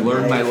probation. I've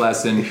learned my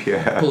lesson.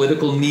 Yeah.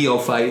 Political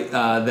neophyte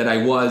that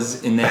I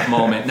was in that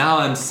moment. Now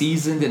I'm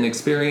seasoned and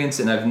experienced,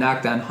 and I've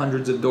knocked on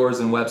hundreds of doors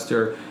in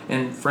Webster.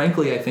 And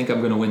frankly, I think I'm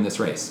going to win this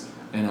race.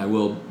 And I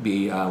will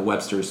be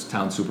Webster's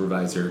town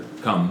supervisor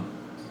come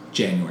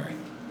January.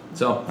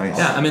 So, nice.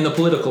 Yeah, I'm in the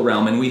political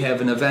realm, and we have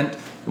an event.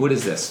 What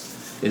is this?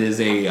 It is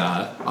a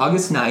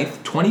August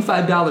 9th,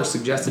 $25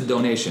 suggested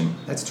donation.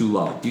 That's too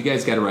low. You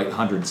guys got to write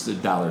hundreds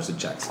of dollars of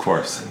checks. Of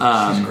course.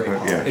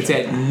 It's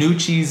at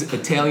Nucci's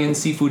Italian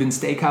Seafood and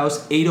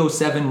Steakhouse,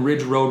 807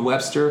 Ridge Road,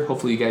 Webster.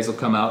 Hopefully you guys will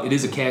come out. It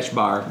is a cash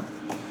bar.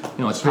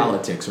 It's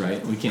politics,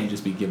 right? We can't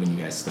just be giving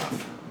you guys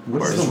stuff.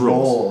 What's the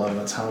role of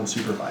a town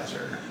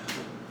supervisor?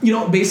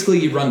 Basically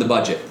you run the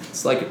budget.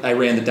 It's like I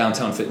ran the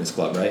downtown fitness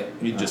club, right?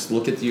 You just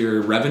look at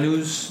your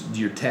revenues,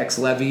 your tax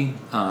levy.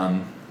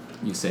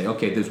 You say,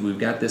 okay, we've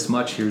got this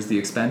much. Here's the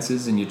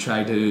expenses, and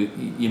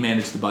you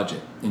manage the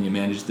budget, and you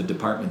manage the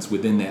departments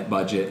within that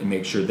budget, and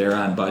make sure they're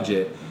on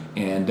budget.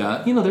 And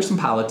there's some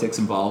politics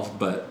involved,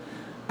 but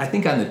I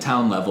think on the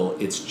town level,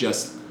 it's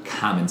just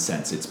common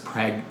sense. It's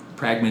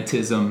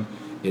pragmatism.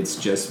 It's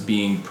just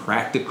being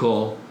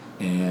practical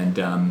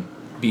and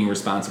being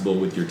responsible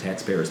with your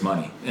taxpayers'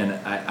 money. And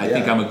I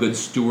think I'm a good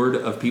steward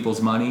of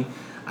people's money.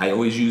 I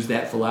always use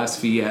that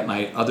philosophy at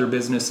my other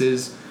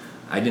businesses.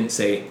 I didn't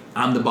say,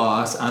 I'm the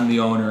boss, I'm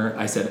the owner.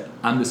 I said,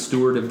 I'm the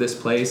steward of this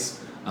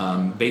place.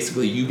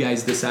 Basically, you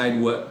guys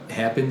decide what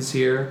happens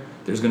here.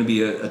 There's going to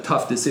be a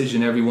tough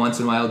decision every once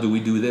in a while. Do we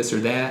do this or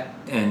that?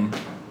 And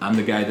I'm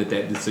the guy that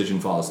decision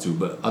falls to.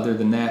 But other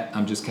than that,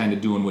 I'm just kind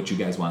of doing what you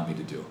guys want me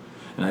to do.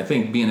 And I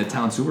think being a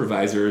town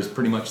supervisor is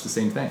pretty much the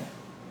same thing.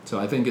 So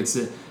I think it's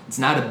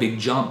not a big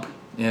jump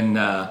in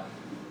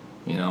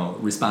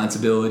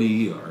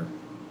responsibility or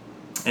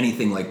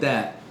anything like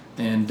that.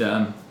 And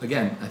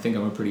again, I think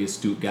I'm a pretty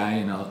astute guy,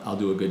 and I'll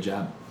do a good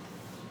job.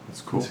 That's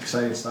cool. It's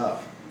exciting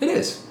stuff. It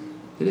is.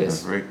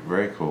 That's very,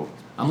 very cool.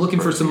 I'm looking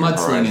for some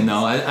mudslinging,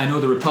 though. I know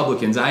the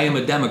Republicans. I am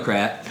a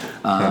Democrat,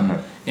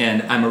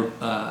 and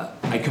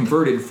I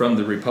converted from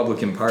the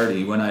Republican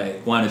Party when I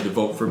wanted to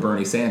vote for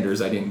Bernie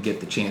Sanders. I didn't get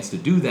the chance to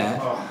do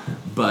that,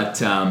 but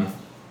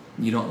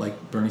you don't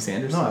like Bernie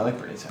Sanders? No, I like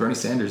Bernie Sanders. Bernie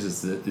Sanders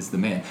is the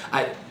man.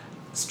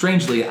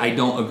 Strangely, I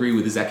don't agree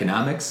with his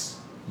economics,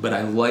 but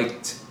I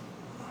liked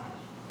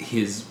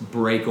his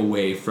break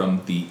away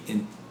from the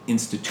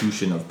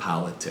institution of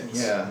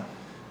politics. Yeah.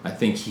 I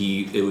think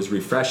it was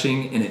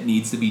refreshing, and it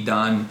needs to be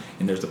done,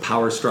 and there's a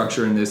power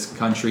structure in this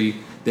country.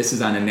 This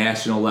is on a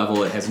national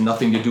level. It has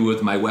nothing to do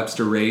with my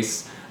Webster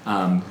race,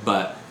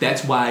 but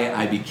that's why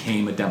I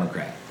became a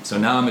Democrat. So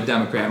now I'm a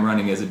Democrat, I'm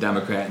running as a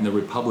Democrat, and the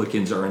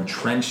Republicans are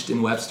entrenched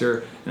in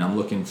Webster, and I'm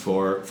looking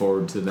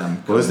forward to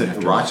them. Well, isn't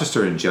it,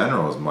 Rochester in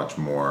general is much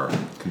more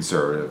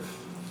conservative?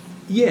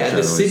 Yeah,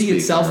 the city speaking,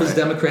 itself right? is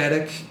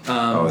Democratic.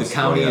 The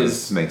county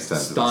is makes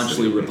sense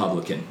staunchly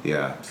Republican.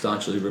 Yeah,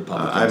 staunchly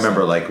Republican. I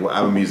remember,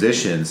 I'm a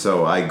musician,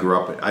 so I grew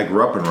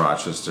up in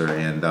Rochester,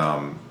 and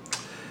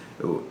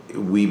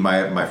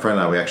my friend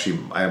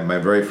and I, my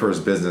very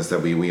first business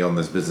that we owned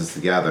this business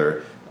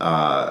together.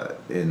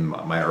 In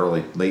my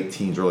late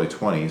teens, early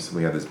 20s,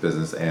 we had this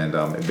business, and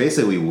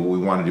basically what we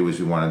wanted to do is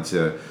we wanted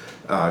to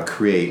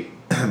create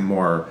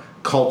more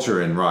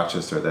culture in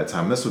Rochester at that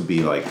time. This would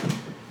be like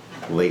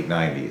late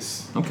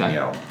 90s. Okay.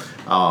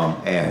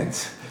 And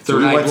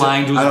Third Eye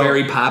Blind was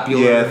very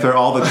popular. Yeah,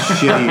 all the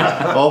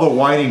shitty, all the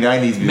whiny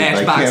 90s music.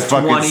 Matchbox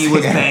 20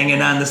 was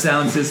banging on the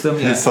sound system.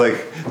 Yeah. It's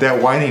like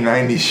that whiny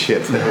 90s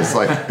shit. That was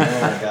like,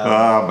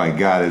 oh my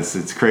God,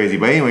 it's crazy.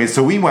 But anyway,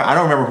 so we went. I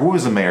don't remember who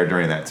was the mayor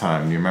during that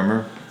time. Do you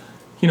remember?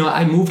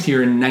 I moved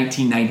here in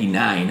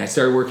 1999. I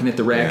started working at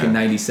the Rack in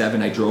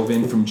 97. I drove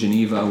in from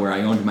Geneva, where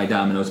I owned my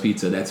Domino's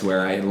Pizza. That's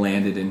where I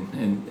landed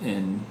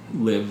and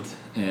lived.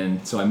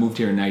 And so I moved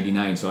here in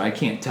 99, so I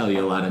can't tell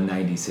you a lot of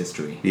 90s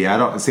history. Yeah, I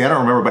don't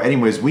remember, but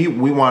anyways, we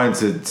wanted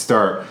to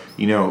start,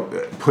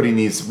 putting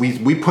these,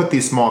 we put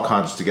these small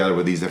concerts together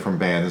with these different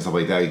bands and stuff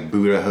like that, like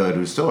Buddha Hood,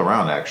 who's still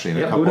around actually.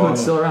 Yeah, Buddha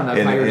Hood's still around.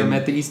 I hired him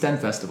at the East End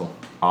Festival.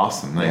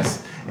 Awesome,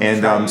 nice.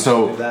 Yeah. And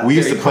so we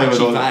used to play with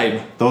those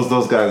guys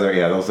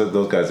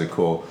those guys are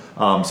cool.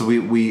 So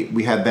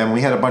we had them. We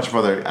had a bunch of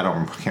other,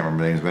 can't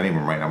remember the names of any of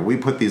them right now. But we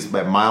put these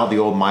the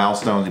old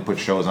Milestones. We put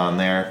shows on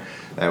there.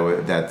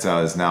 That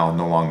is now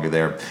no longer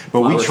there.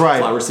 But we tried.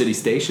 Flower City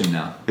Station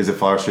now. Is it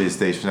Flower City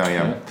Station now?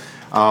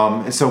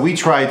 Yeah. So we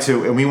tried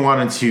to, and we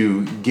wanted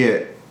to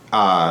get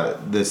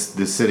the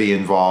city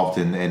involved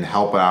and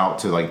help out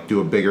to do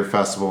a bigger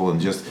festival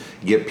and just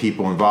get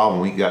people involved.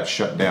 And we got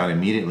shut down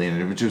immediately,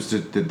 and it was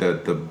just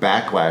the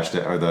backlash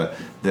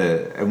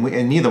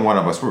and neither one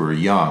of us, we were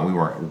young. We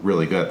weren't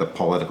really good at the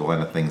political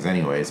end of things,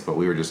 anyways. But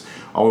we were just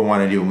all we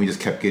wanted to do, and we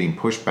just kept getting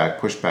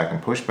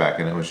pushback,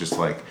 and it was just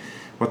like,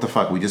 what the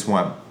fuck? We just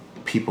want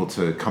people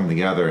to come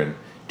together and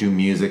do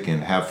music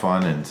and have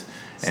fun and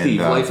Steve,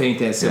 life ain't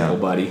that simple,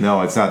 buddy.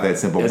 No, it's not that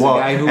simple. As a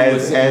guy who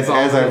was as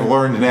I've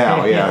learned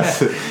now,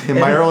 yes. In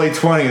my early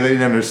 20s, I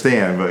didn't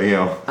understand, but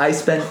I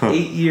spent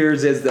 8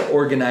 years as the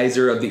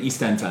organizer of the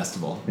East End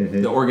Festival,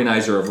 the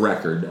organizer of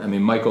Record. I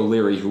mean, Mike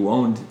O'Leary, who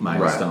owned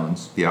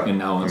Milestones, and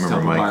now owns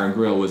Temple Bar and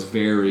Grill, was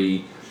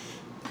very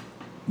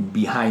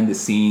behind the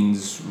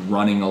scenes,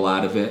 running a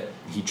lot of it.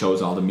 He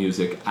chose all the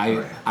music.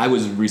 I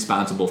was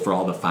responsible for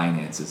all the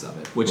finances of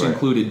it, which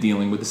included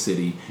dealing with the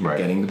city,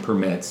 getting the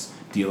permits,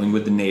 dealing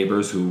with the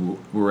neighbors who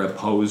were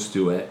opposed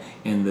to it,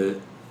 and the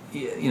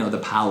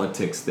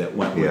politics that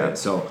went with it.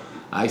 So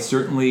I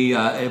certainly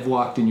have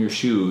walked in your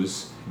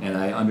shoes, and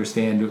I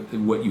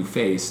understand what you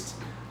faced.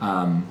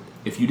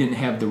 If you didn't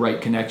have the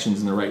right connections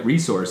and the right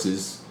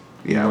resources,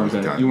 Yeah,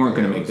 you weren't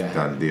going to it make was that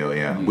done happen. deal.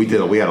 Yeah, we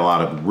had a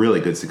lot of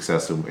really good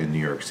success in New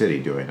York City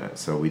doing it.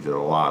 So we did a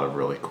lot of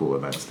really cool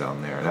events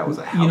down there. That was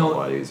a hell of a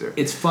lot easier.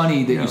 It's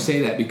funny that you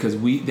say that because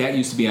that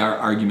used to be our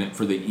argument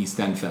for the East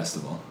End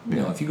Festival. You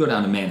know, if you go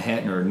down to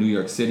Manhattan or New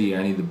York City or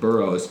any of the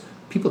boroughs,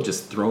 people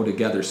just throw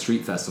together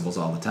street festivals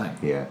all the time.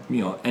 Yeah.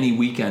 You know, any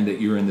weekend that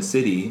you're in the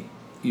city,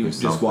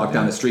 there's just walk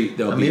down the street.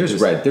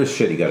 There's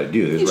shit you got to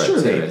do.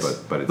 There's red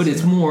tape, but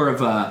it's more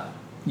of a.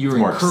 You're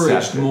encouraged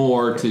accepted.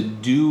 more to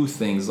do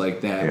things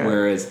like that,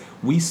 whereas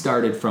we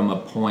started from a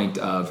point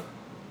of,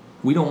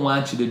 we don't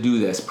want you to do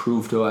this.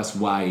 Prove to us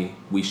why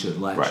we should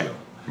let you.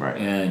 Right.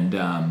 And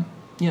the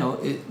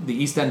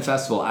East End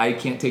Festival, I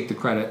can't take the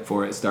credit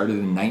for it. It started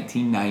in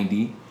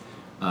 1990.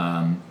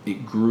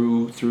 It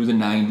grew through the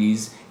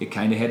 90s. It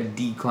kind of had a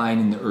decline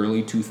in the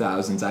early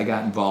 2000s. I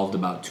got involved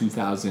about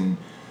 2000.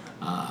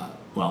 I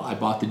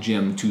bought the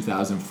gym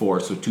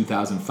 2004, so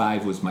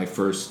 2005 was my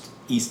first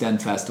East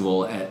End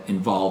Festival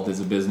involved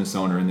as a business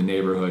owner in the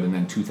neighborhood, and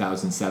then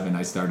 2007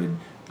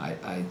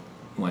 I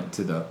went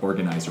to the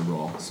organizer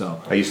role.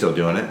 So are you still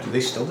doing it? Do they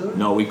still do it?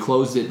 No, we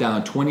closed it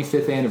down.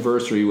 25th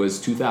anniversary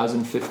was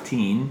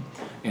 2015,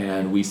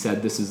 and we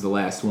said this is the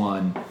last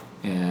one.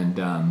 And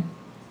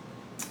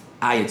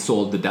I had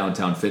sold the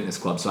Downtown Fitness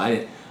Club, so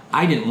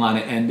I didn't want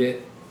to end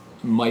it.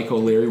 Mike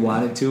O'Leary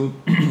wanted to.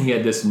 He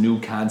had this new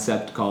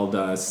concept called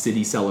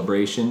City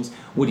Celebrations.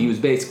 What he was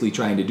basically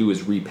trying to do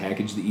is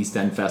repackage the East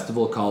End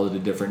Festival, call it a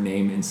different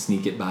name, and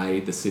sneak it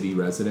by the city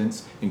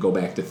residents and go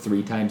back to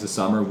 3 times a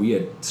summer. We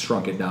had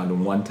shrunk it down to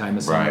 1 time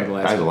a summer the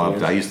last couple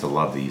years. I used to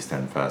love the East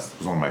End Fest. It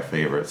was one of my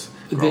favorites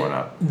growing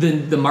up.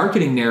 The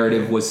marketing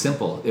narrative was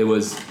simple. It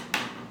was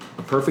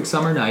a perfect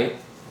summer night,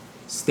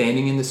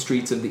 standing in the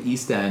streets of the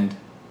East End,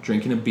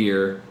 drinking a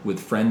beer with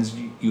friends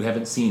you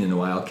haven't seen in a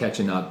while,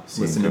 catching up,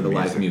 listening to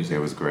live music. It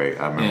was great.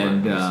 I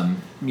remember.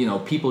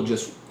 And people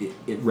just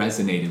it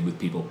resonated with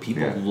people.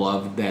 People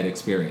loved that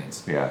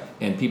experience. Yeah.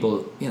 And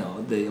people,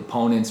 the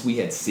opponents. We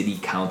had city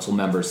council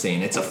members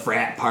saying it's a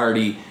frat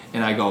party,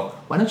 and I go,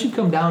 why don't you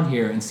come down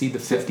here and see the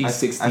 50,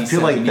 60,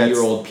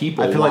 70-year-old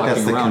people walking around? I feel like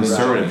that's the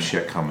conservative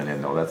shit coming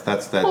in, though. It's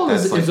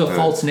a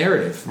false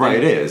narrative. Right.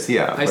 It is.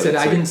 Yeah. I said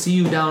I didn't see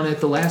you down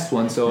at the last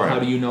one, so how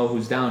do you know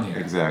who's down here?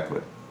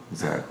 Exactly.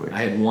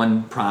 I had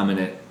one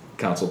prominent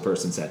council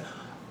person said,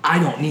 I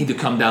don't need to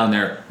come down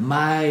there.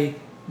 My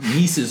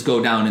nieces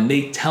go down and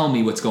they tell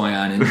me what's going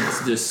on, and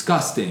it's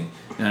disgusting.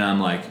 And I'm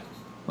like,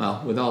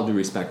 well, with all due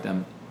respect,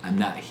 I'm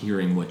not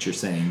hearing what you're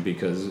saying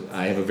because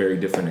I have a very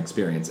different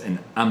experience, and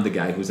I'm the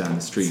guy who's on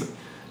the street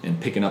and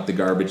picking up the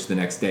garbage the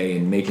next day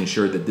and making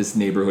sure that this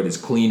neighborhood is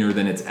cleaner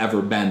than it's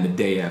ever been the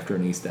day after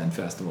an East End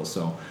Festival.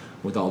 So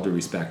with all due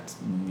respect,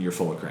 you're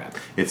full of crap.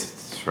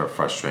 It's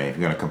frustrating. If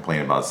you're going to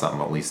complain about something,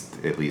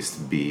 at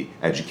least be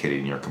educated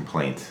in your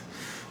complaint.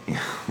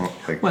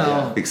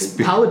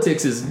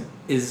 Politics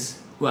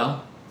is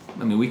well.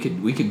 I mean, we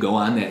could go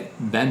on that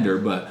vendor,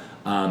 but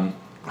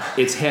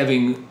it's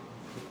having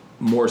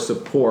more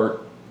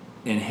support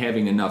and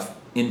having enough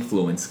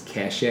influence,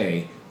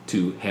 cachet,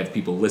 to have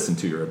people listen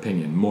to your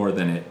opinion more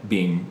than it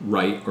being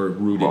right or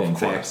rooted in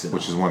facts.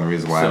 Which is one of the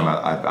reasons why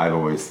I've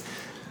always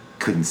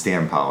couldn't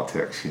stand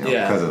politics,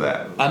 because of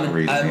that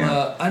reason.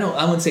 I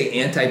wouldn't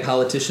say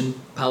anti-politician,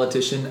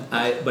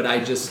 but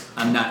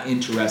I'm not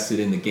interested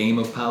in the game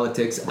of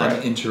politics. Right.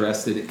 I'm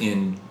interested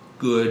in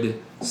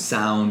good,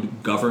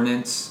 sound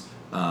governance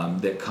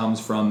that comes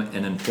from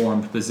an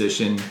informed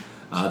position,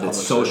 that's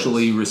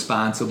socially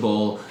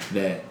responsible,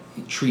 that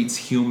treats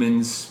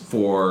humans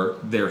for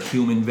their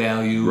human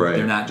value. Right.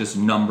 They're not just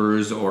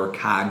numbers or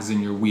cogs in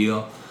your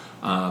wheel.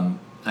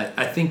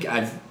 I think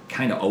I've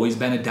kind of always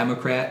been a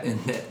Democrat in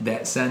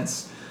that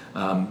sense,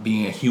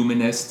 being a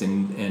humanist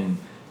and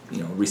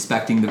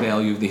respecting the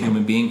value of the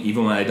human being,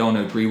 even when I don't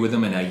agree with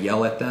them and I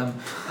yell at them.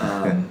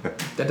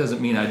 That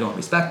doesn't mean I don't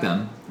respect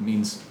them. It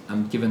means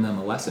I'm giving them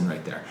a lesson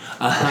right there.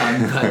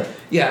 But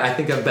yeah, I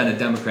think I've been a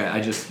Democrat.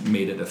 I just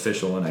made it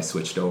official when I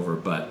switched over.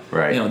 But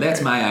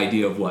that's my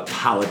idea of what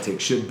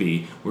politics should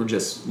be. We've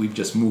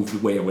just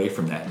moved way away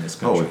from that in this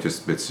country.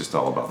 It's just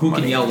all about who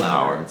money can yell and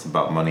louder. power. It's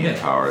about money and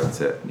power. That's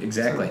it.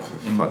 Exactly.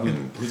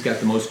 Who's got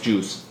the most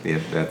juice? Yeah,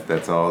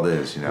 that's all it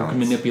is. Who can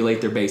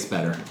manipulate their base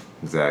better?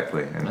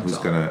 Exactly, and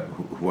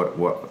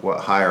what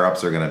higher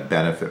ups are gonna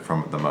benefit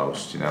from it the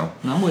most?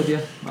 I'm with you,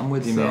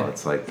 man. So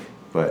it's like,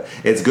 but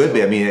it's good.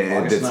 I mean,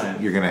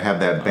 you're gonna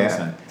have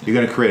that you're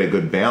gonna create a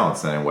good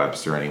balance then in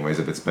Webster, anyways.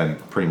 If it's been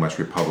pretty much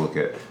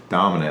Republican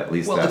dominant, at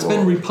least it's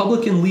been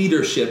Republican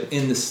leadership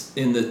in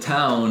the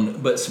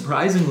town, but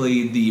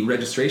surprisingly, the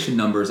registration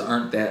numbers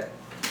aren't that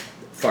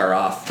far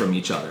off from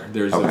each other.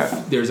 There's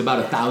about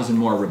 1,000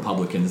 more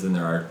Republicans than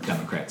there are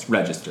Democrats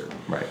registered.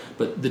 Right.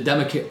 But the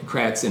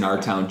Democrats in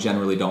our town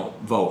generally don't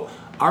vote.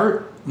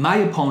 My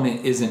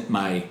opponent isn't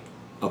my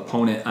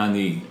opponent on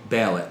the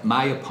ballot.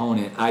 My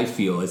opponent, I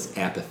feel, is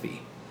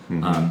apathy.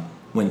 Mm-hmm.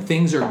 When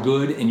things are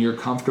good and you're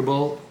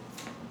comfortable,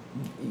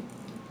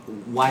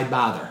 why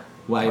bother?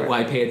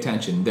 Why pay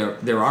attention?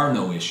 There are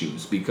no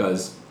issues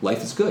because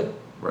life is good,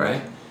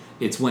 right?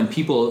 It's when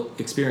people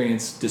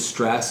experience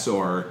distress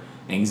or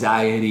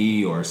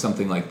anxiety or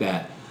something like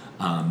that.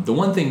 The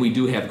one thing we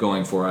do have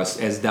going for us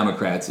as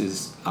Democrats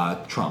is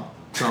Trump.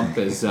 Trump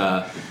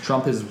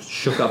has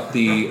shook up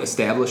the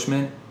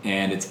establishment,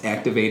 and it's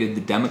activated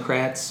the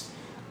Democrats,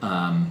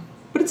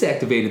 but it's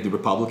activated the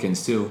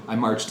Republicans too. I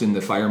marched in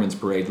the Fireman's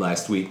Parade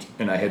last week,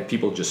 and I had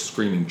people just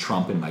screaming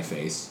Trump in my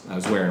face. I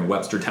was wearing a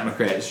Webster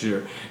Democrat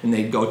shirt, and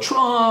they'd go,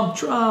 Trump,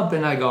 Trump,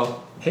 and I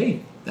go,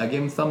 hey, I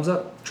gave them thumbs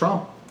up,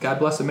 Trump, God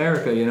bless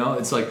America, you know?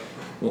 It's like,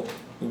 well,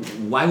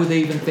 why would they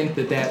even think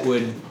that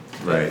would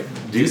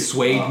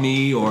dissuade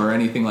me or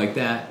anything like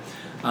that?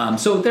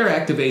 So they're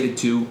activated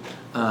too.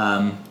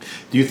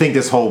 Do you think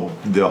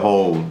the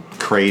whole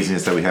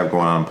craziness that we have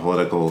going on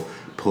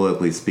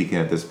politically speaking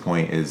at this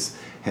point has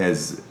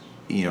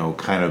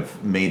kind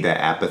of made that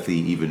apathy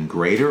even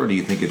greater, or do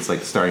you think it's like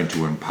starting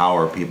to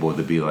empower people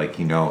to be like,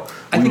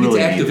 I think it's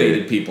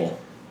activated people.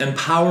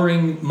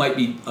 Empowering might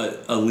be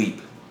a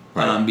leap.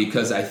 Right.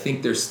 Because I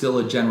think there's still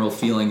a general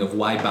feeling of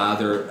why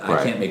bother? Right.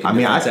 I can't make a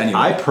difference anyway.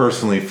 I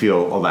personally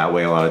feel that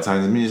way a lot of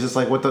times. I mean, it's just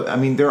like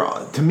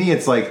to me,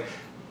 it's like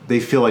they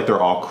feel like they're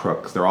all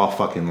crooks. They're all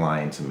fucking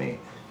lying to me,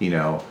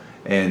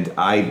 And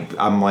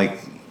I'm like,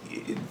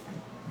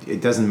 it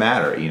doesn't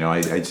matter,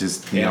 I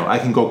just, I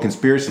can go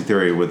conspiracy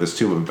theory with this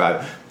too,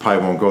 but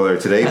probably won't go there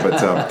today.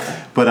 But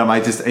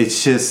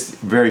it's just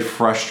very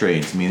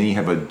frustrating to me. And then you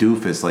have a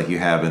doofus like you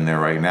have in there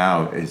right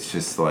now. It's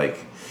just like,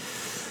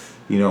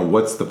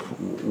 what's the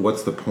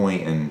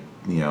point? And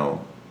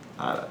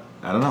I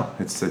don't know.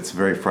 It's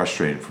very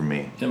frustrating for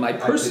me. And my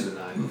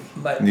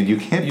you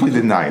can't plead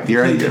the ninth.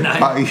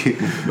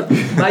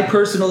 My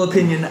personal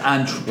opinion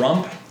on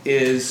Trump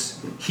is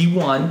he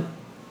won.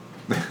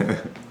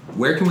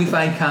 Where can we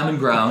find common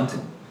ground?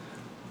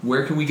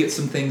 Where can we get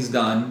some things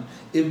done?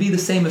 It'd be the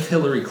same if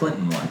Hillary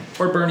Clinton won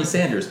or Bernie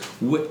Sanders.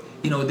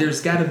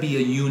 There's got to be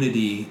a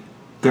unity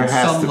there on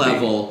has some to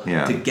level be.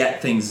 Yeah. to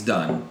get things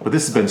done. But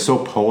this has been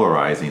so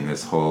polarizing.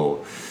 This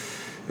whole,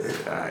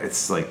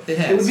 it's like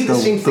it would be the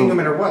same thing no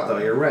matter what, though.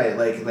 You're right.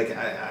 Like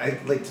I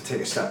like to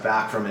take a step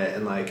back from it,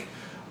 and like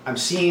I'm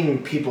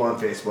seeing people on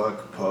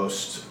Facebook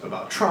post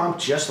about Trump,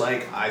 just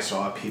like I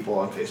saw people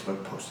on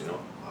Facebook posting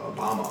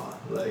Obama.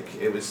 Like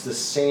it was the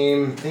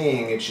same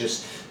thing. It's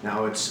just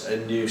now it's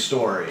a new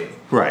story,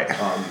 right?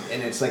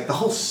 And it's like the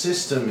whole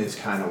system is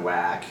kind of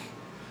whack,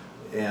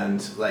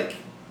 and like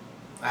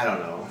I don't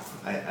know.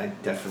 I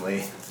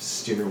definitely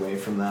steer away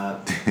from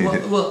that.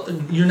 Well,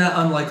 you're not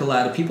unlike a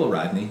lot of people,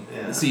 Rodney.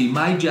 Yeah. See,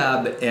 my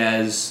job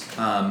as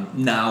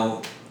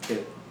now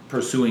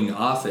pursuing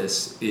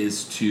office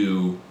is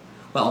to,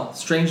 well,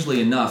 strangely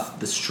enough,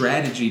 the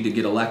strategy to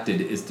get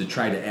elected is to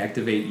try to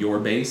activate your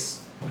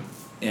base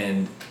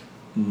and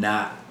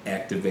not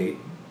activate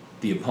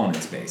the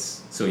opponent's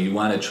base. So you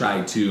want to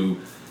try to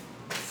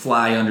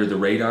fly under the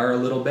radar a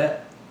little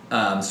bit,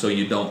 so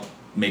you don't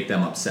make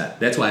them upset.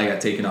 That's why I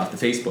got taken off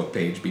the Facebook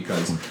page,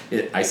 because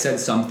I said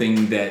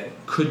something that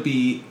could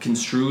be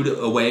construed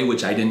away,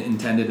 which I didn't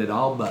intend it at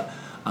all, but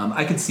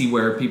I could see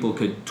where people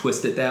could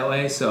twist it that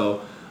way.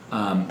 So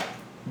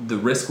the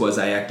risk was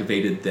I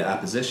activated the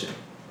opposition,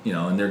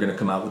 and they're going to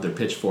come out with their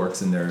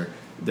pitchforks and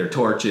their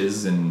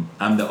torches, and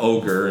I'm the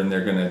ogre, and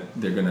they're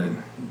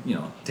gonna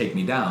take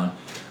me down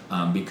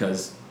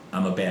because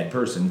I'm a bad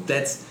person.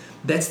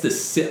 That's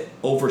the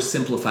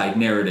oversimplified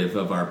narrative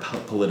of our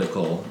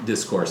political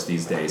discourse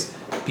these days.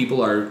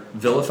 People are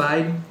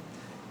vilified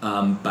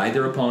by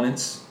their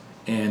opponents,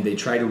 and they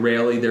try to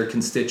rally their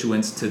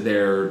constituents to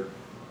their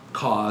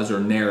cause or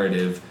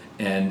narrative,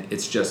 and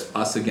it's just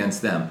us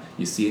against them.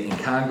 You see it in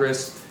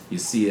Congress. You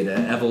see it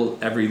at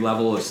every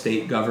level of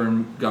state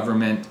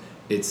government.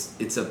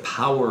 It's a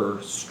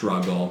power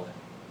struggle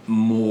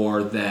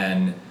more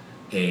than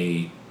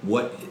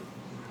what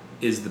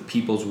is the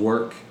people's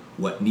work,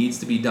 what needs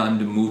to be done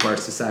to move our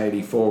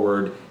society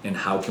forward, and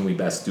how can we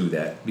best do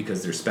that?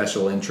 Because there's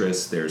special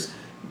interests. There's,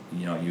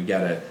 you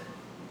gotta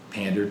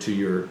pander to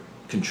your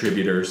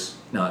contributors.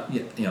 Now,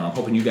 I'm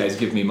hoping you guys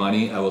give me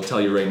money. I will tell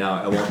you right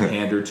now, I won't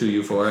pander to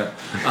you for it.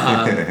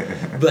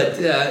 But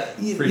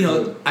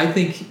I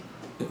think.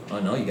 Oh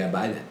no, you gotta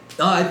buy that.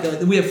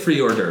 Oh, we have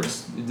free hors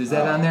d'oeuvres. Is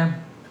that on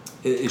there?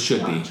 It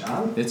should be.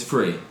 It's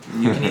free.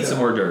 You can eat some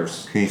hors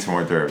d'oeuvres. You can eat some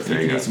hors d'oeuvres. You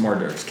can eat some hors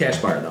d'oeuvres.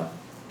 Cash bar though.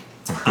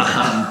 Did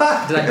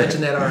I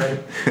mention that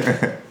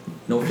already?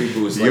 No free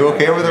booze. You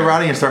okay with it,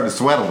 Ronnie? You're starting to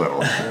sweat a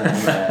little.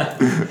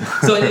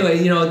 So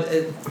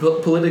anyway,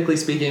 politically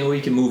speaking,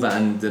 we can move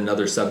on to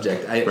another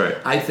subject.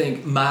 I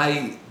think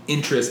my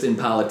interest in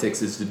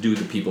politics is to do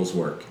the people's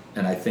work.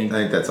 And I think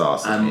that's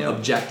awesome. I'm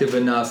objective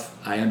enough.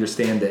 I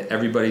understand that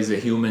everybody's a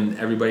human.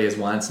 Everybody has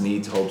wants,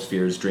 needs, hopes,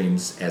 fears,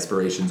 dreams,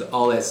 aspirations,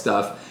 all that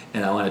stuff.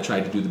 And I want to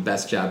try to do the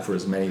best job for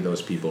as many of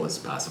those people as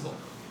possible.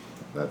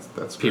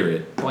 That's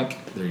period. Boink.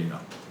 There you go.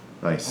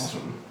 Nice.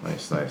 Awesome.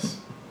 Nice.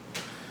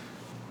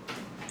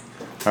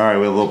 All right,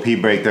 we had a little pee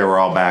break there. We're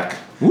all back.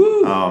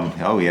 Woo!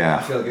 Oh yeah.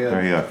 I feel good.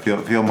 There you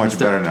go. Feel much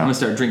better now. I'm gonna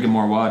start drinking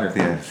more water.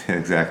 Yeah,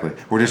 exactly.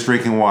 We're just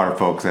drinking water,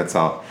 folks. That's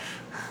all.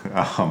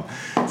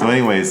 So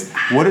anyways,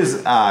 what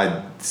is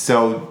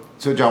so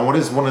So, John, what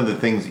is one of the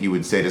things that you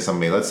would say to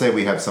somebody? Let's say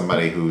we have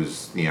somebody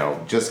who's,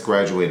 just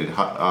graduated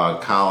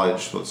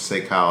college, let's say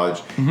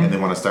college, and they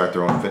want to start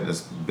their own fitness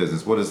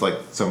business. What is like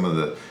some of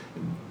the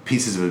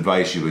pieces of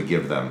advice you would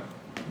give them?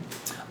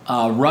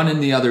 Run in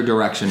the other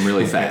direction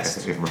really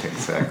fast. Right,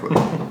 exactly.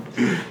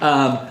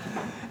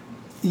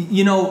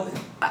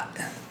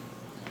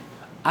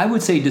 I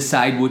would say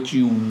decide what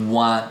you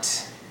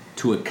want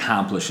to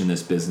accomplish in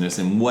this business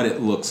and what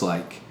it looks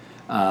like.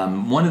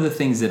 One of the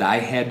things that I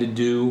had to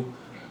do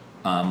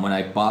when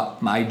I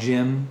bought my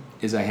gym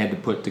is I had to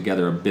put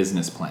together a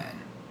business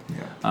plan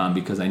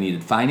because I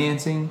needed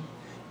financing,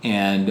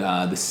 and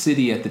the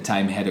city at the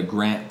time had a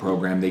grant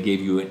program. They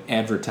gave you an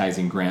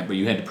advertising grant, but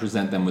you had to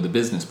present them with a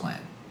business plan.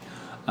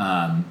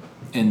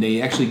 And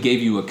they actually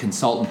gave you a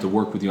consultant to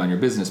work with you on your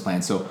business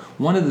plan. So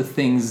one of the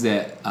things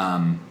that,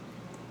 and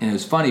it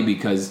was funny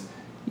because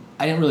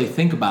I didn't really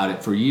think about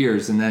it for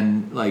years, and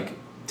then like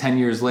 10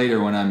 years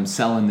later when I'm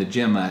selling the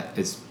gym,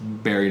 it's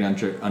buried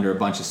under a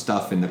bunch of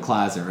stuff in the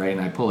closet, right?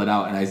 And I pull it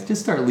out and I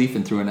just start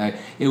leafing through it, and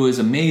it was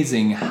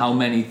amazing how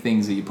many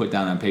things that you put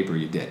down on paper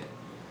you did.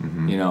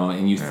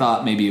 And you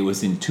thought maybe it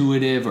was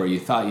intuitive, or you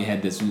thought you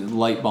had this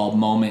light bulb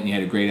moment and you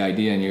had a great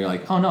idea, and you're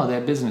like, oh no,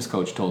 that business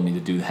coach told me to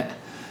do that.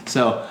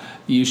 So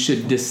you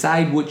should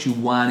decide what you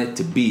want it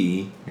to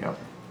be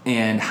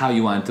and how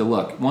you want it to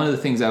look. One of the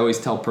things I always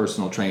tell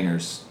personal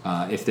trainers,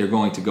 if they're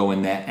going to go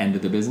in that end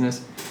of the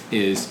business,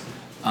 is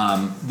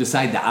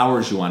decide the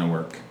hours you want to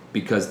work,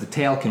 because the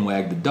tail can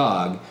wag the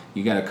dog.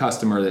 You got a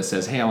customer that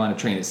says, hey, I want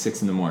to train at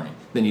 6 in the morning.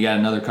 Then you got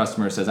another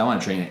customer that says, I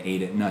want to train at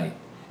 8 at night.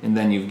 And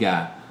then you've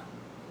got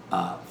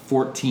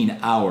 14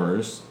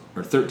 hours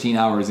or 13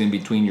 hours in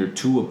between your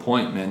two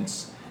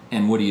appointments,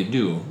 and what do you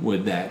do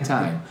with that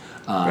time?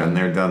 Been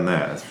there, done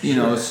that.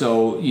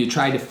 So you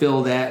try to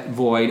fill that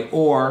void,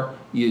 or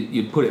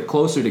you put it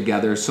closer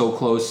together, so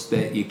close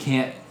that you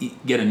can't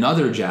get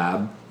another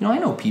job. I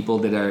know people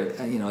that are,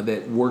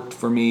 that worked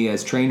for me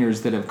as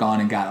trainers that have gone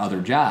and got other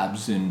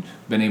jobs and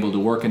been able to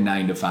work a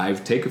 9 to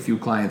 5, take a few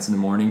clients in the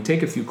morning,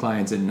 take a few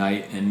clients at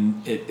night,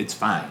 and it's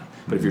fine.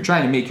 But if you're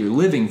trying to make your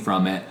living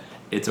from it,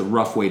 it's a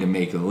rough way to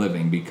make a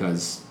living,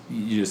 because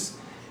you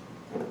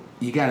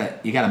gotta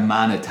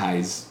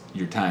monetize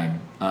your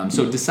time.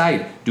 So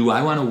decide, do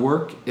I want to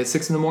work at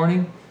 6 in the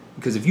morning?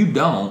 Because if you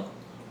don't,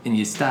 and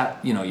you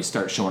stop, you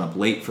start showing up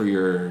late for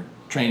your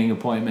training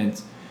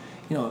appointments,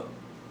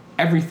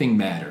 everything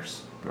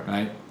matters,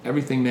 right?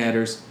 Everything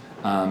matters.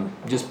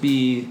 Just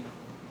be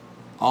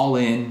all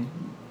in,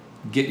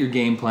 get your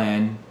game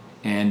plan,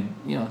 and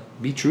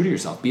be true to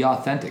yourself. Be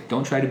authentic.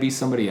 Don't try to be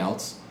somebody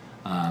else.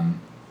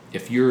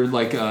 If you're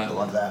like I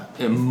love that.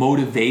 a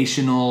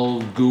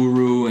motivational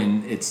guru,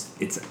 and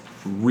it's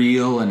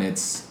real and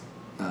it's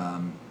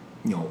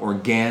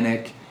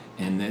organic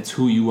and it's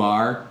who you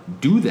are,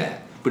 do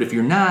that. But if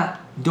you're not,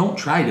 don't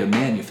try to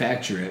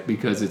manufacture it,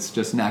 because it's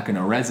just not going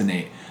to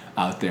resonate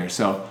out there.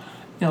 So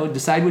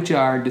decide what you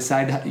are,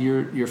 decide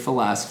your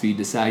philosophy,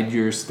 decide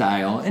your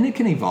style, and it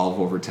can evolve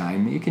over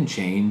time. It can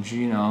change.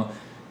 If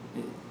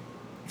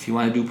you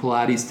want to do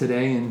Pilates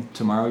today and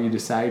tomorrow you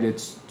decide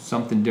it's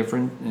something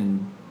different,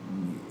 and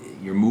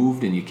you're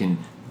moved, and you can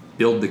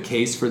build the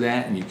case for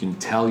that, and you can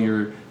tell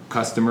your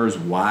customers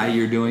why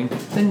you're doing,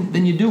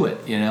 then you do it.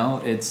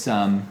 It's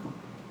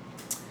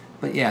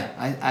but yeah,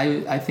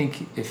 I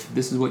think if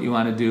this is what you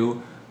want to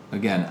do,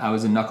 again, I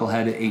was a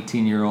knucklehead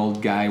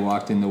 18-year-old guy,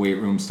 walked in the weight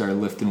room, started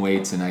lifting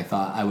weights, and I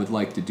thought I would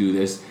like to do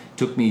this. It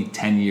took me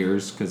 10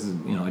 years because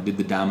I did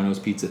the Domino's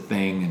Pizza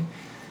thing,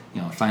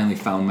 and I finally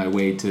found my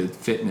way to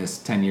fitness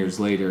 10 years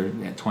later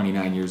at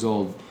 29 years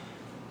old.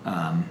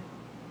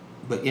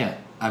 But yeah,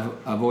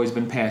 I've always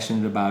been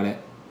passionate about it,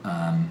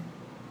 and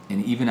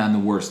even on the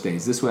worst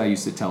days, this is what I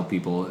used to tell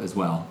people as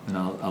well, and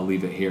I'll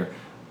leave it here.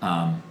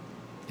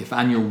 If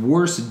on your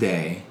worst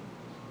day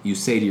you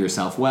say to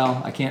yourself,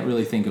 well, I can't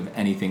really think of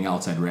anything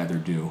else I'd rather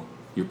do,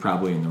 you're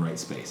probably in the right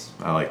space.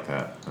 I like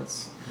that.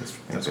 That's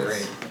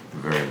great.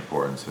 Very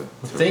important to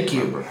thank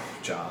remember. you,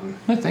 John.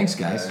 Well, thanks,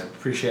 guys. I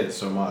appreciate it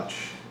so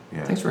much.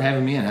 Yeah. Thanks for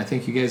having me in. I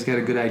think you guys got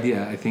a good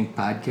idea. I think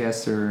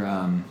podcasts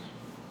are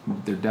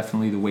they're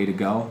definitely the way to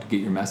go to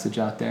get your message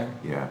out there.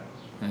 Yeah.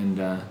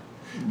 And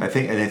I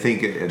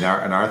think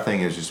our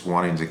thing is just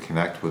wanting to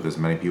connect with as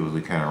many people as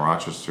we can in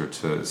Rochester,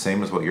 to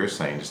same as what you're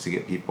saying, just to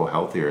get people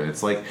healthier. And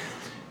it's like,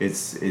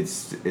 it's we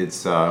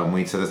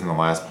said this in the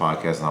last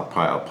podcast, and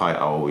I'll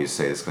always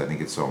say this because I think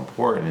it's so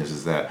important,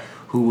 is that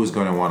who is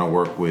going to want to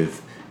work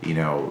with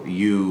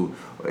you?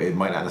 It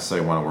might not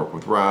necessarily want to work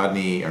with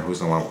Rodney, or who's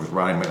going to want to work with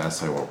Rodney might not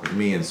necessarily work with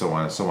me, and so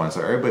on and so on.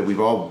 So everybody,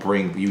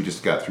 you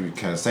just got through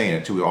kind of saying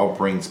it too, we all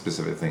bring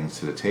specific things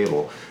to the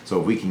table. So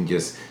if we can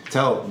just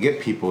get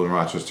people in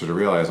Rochester to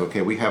realize,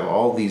 okay, we have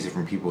all these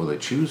different people to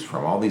choose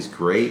from, all these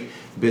great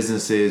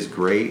businesses,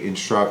 great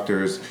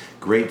instructors,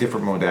 great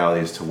different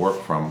modalities to work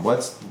from.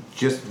 Let's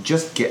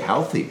just get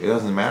healthy. It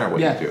doesn't matter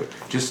what you do.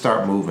 Just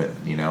start moving.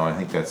 I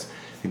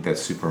think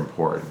that's super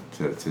important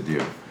to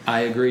do.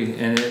 I agree.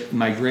 And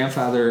my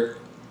grandfather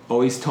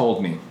always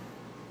told me,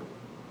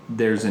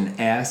 there's an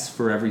ass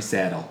for every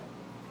saddle.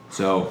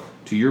 So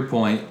to your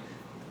point,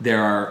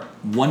 There are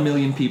 1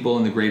 million people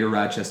in the greater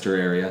Rochester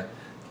area.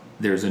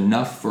 There's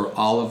enough for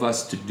all of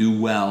us to do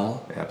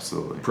well.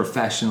 Absolutely.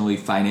 Professionally,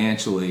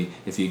 financially,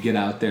 if you get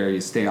out there, you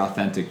stay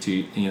authentic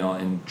to,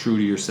 and true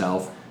to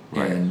yourself,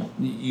 Right. and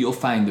you'll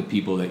find the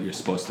people that you're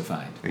supposed to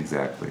find.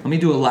 Exactly. Let me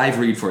do a live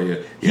read for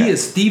you. Yeah. He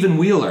is Stephen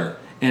Wheeler,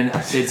 and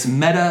it's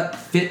Meta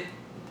Fit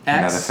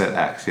X MetaFit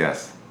X,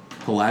 yes.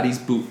 Pilates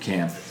Boot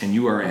Camp, and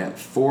you are at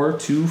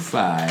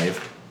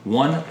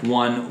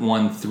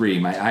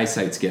 425-1113. My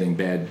eyesight's getting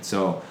bad,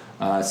 so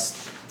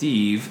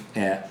Steve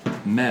at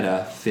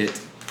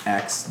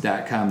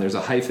metafitx.com. There's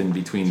a hyphen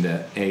between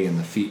the A and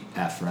the feet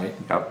F, right?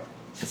 Yep.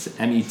 It's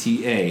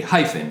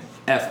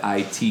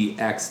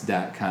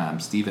META-FITX.com.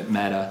 Steve at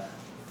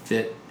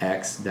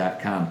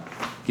metafitx.com.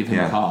 Give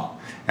him a call.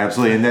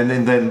 Absolutely, and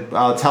then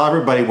tell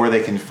everybody where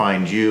they can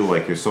find you,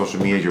 like your social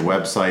media, your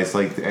websites,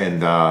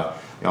 and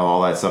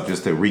all that stuff.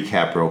 Just to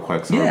recap real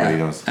quick, so everybody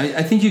knows.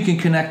 I think you can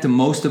connect to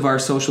most of our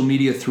social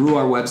media through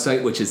our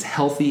website, which is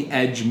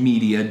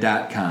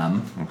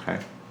healthyedgemedia.com. Okay.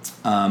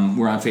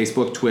 We're on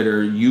Facebook,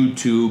 Twitter,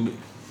 YouTube,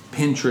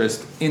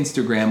 Pinterest,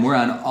 Instagram. We're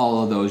on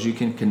all of those. You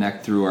can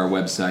connect through our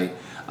website.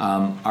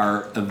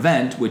 Our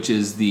event, which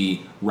is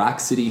the Rock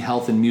City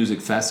Health and Music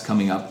Fest,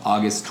 coming up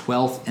August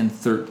 12th and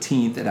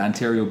 13th at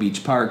Ontario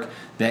Beach Park.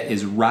 That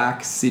is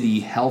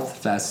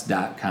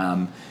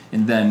rockcityhealthfest.com.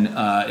 And then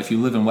if you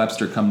live in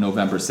Webster, come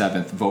November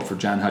 7th, vote for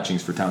John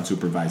Hutchings for town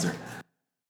supervisor.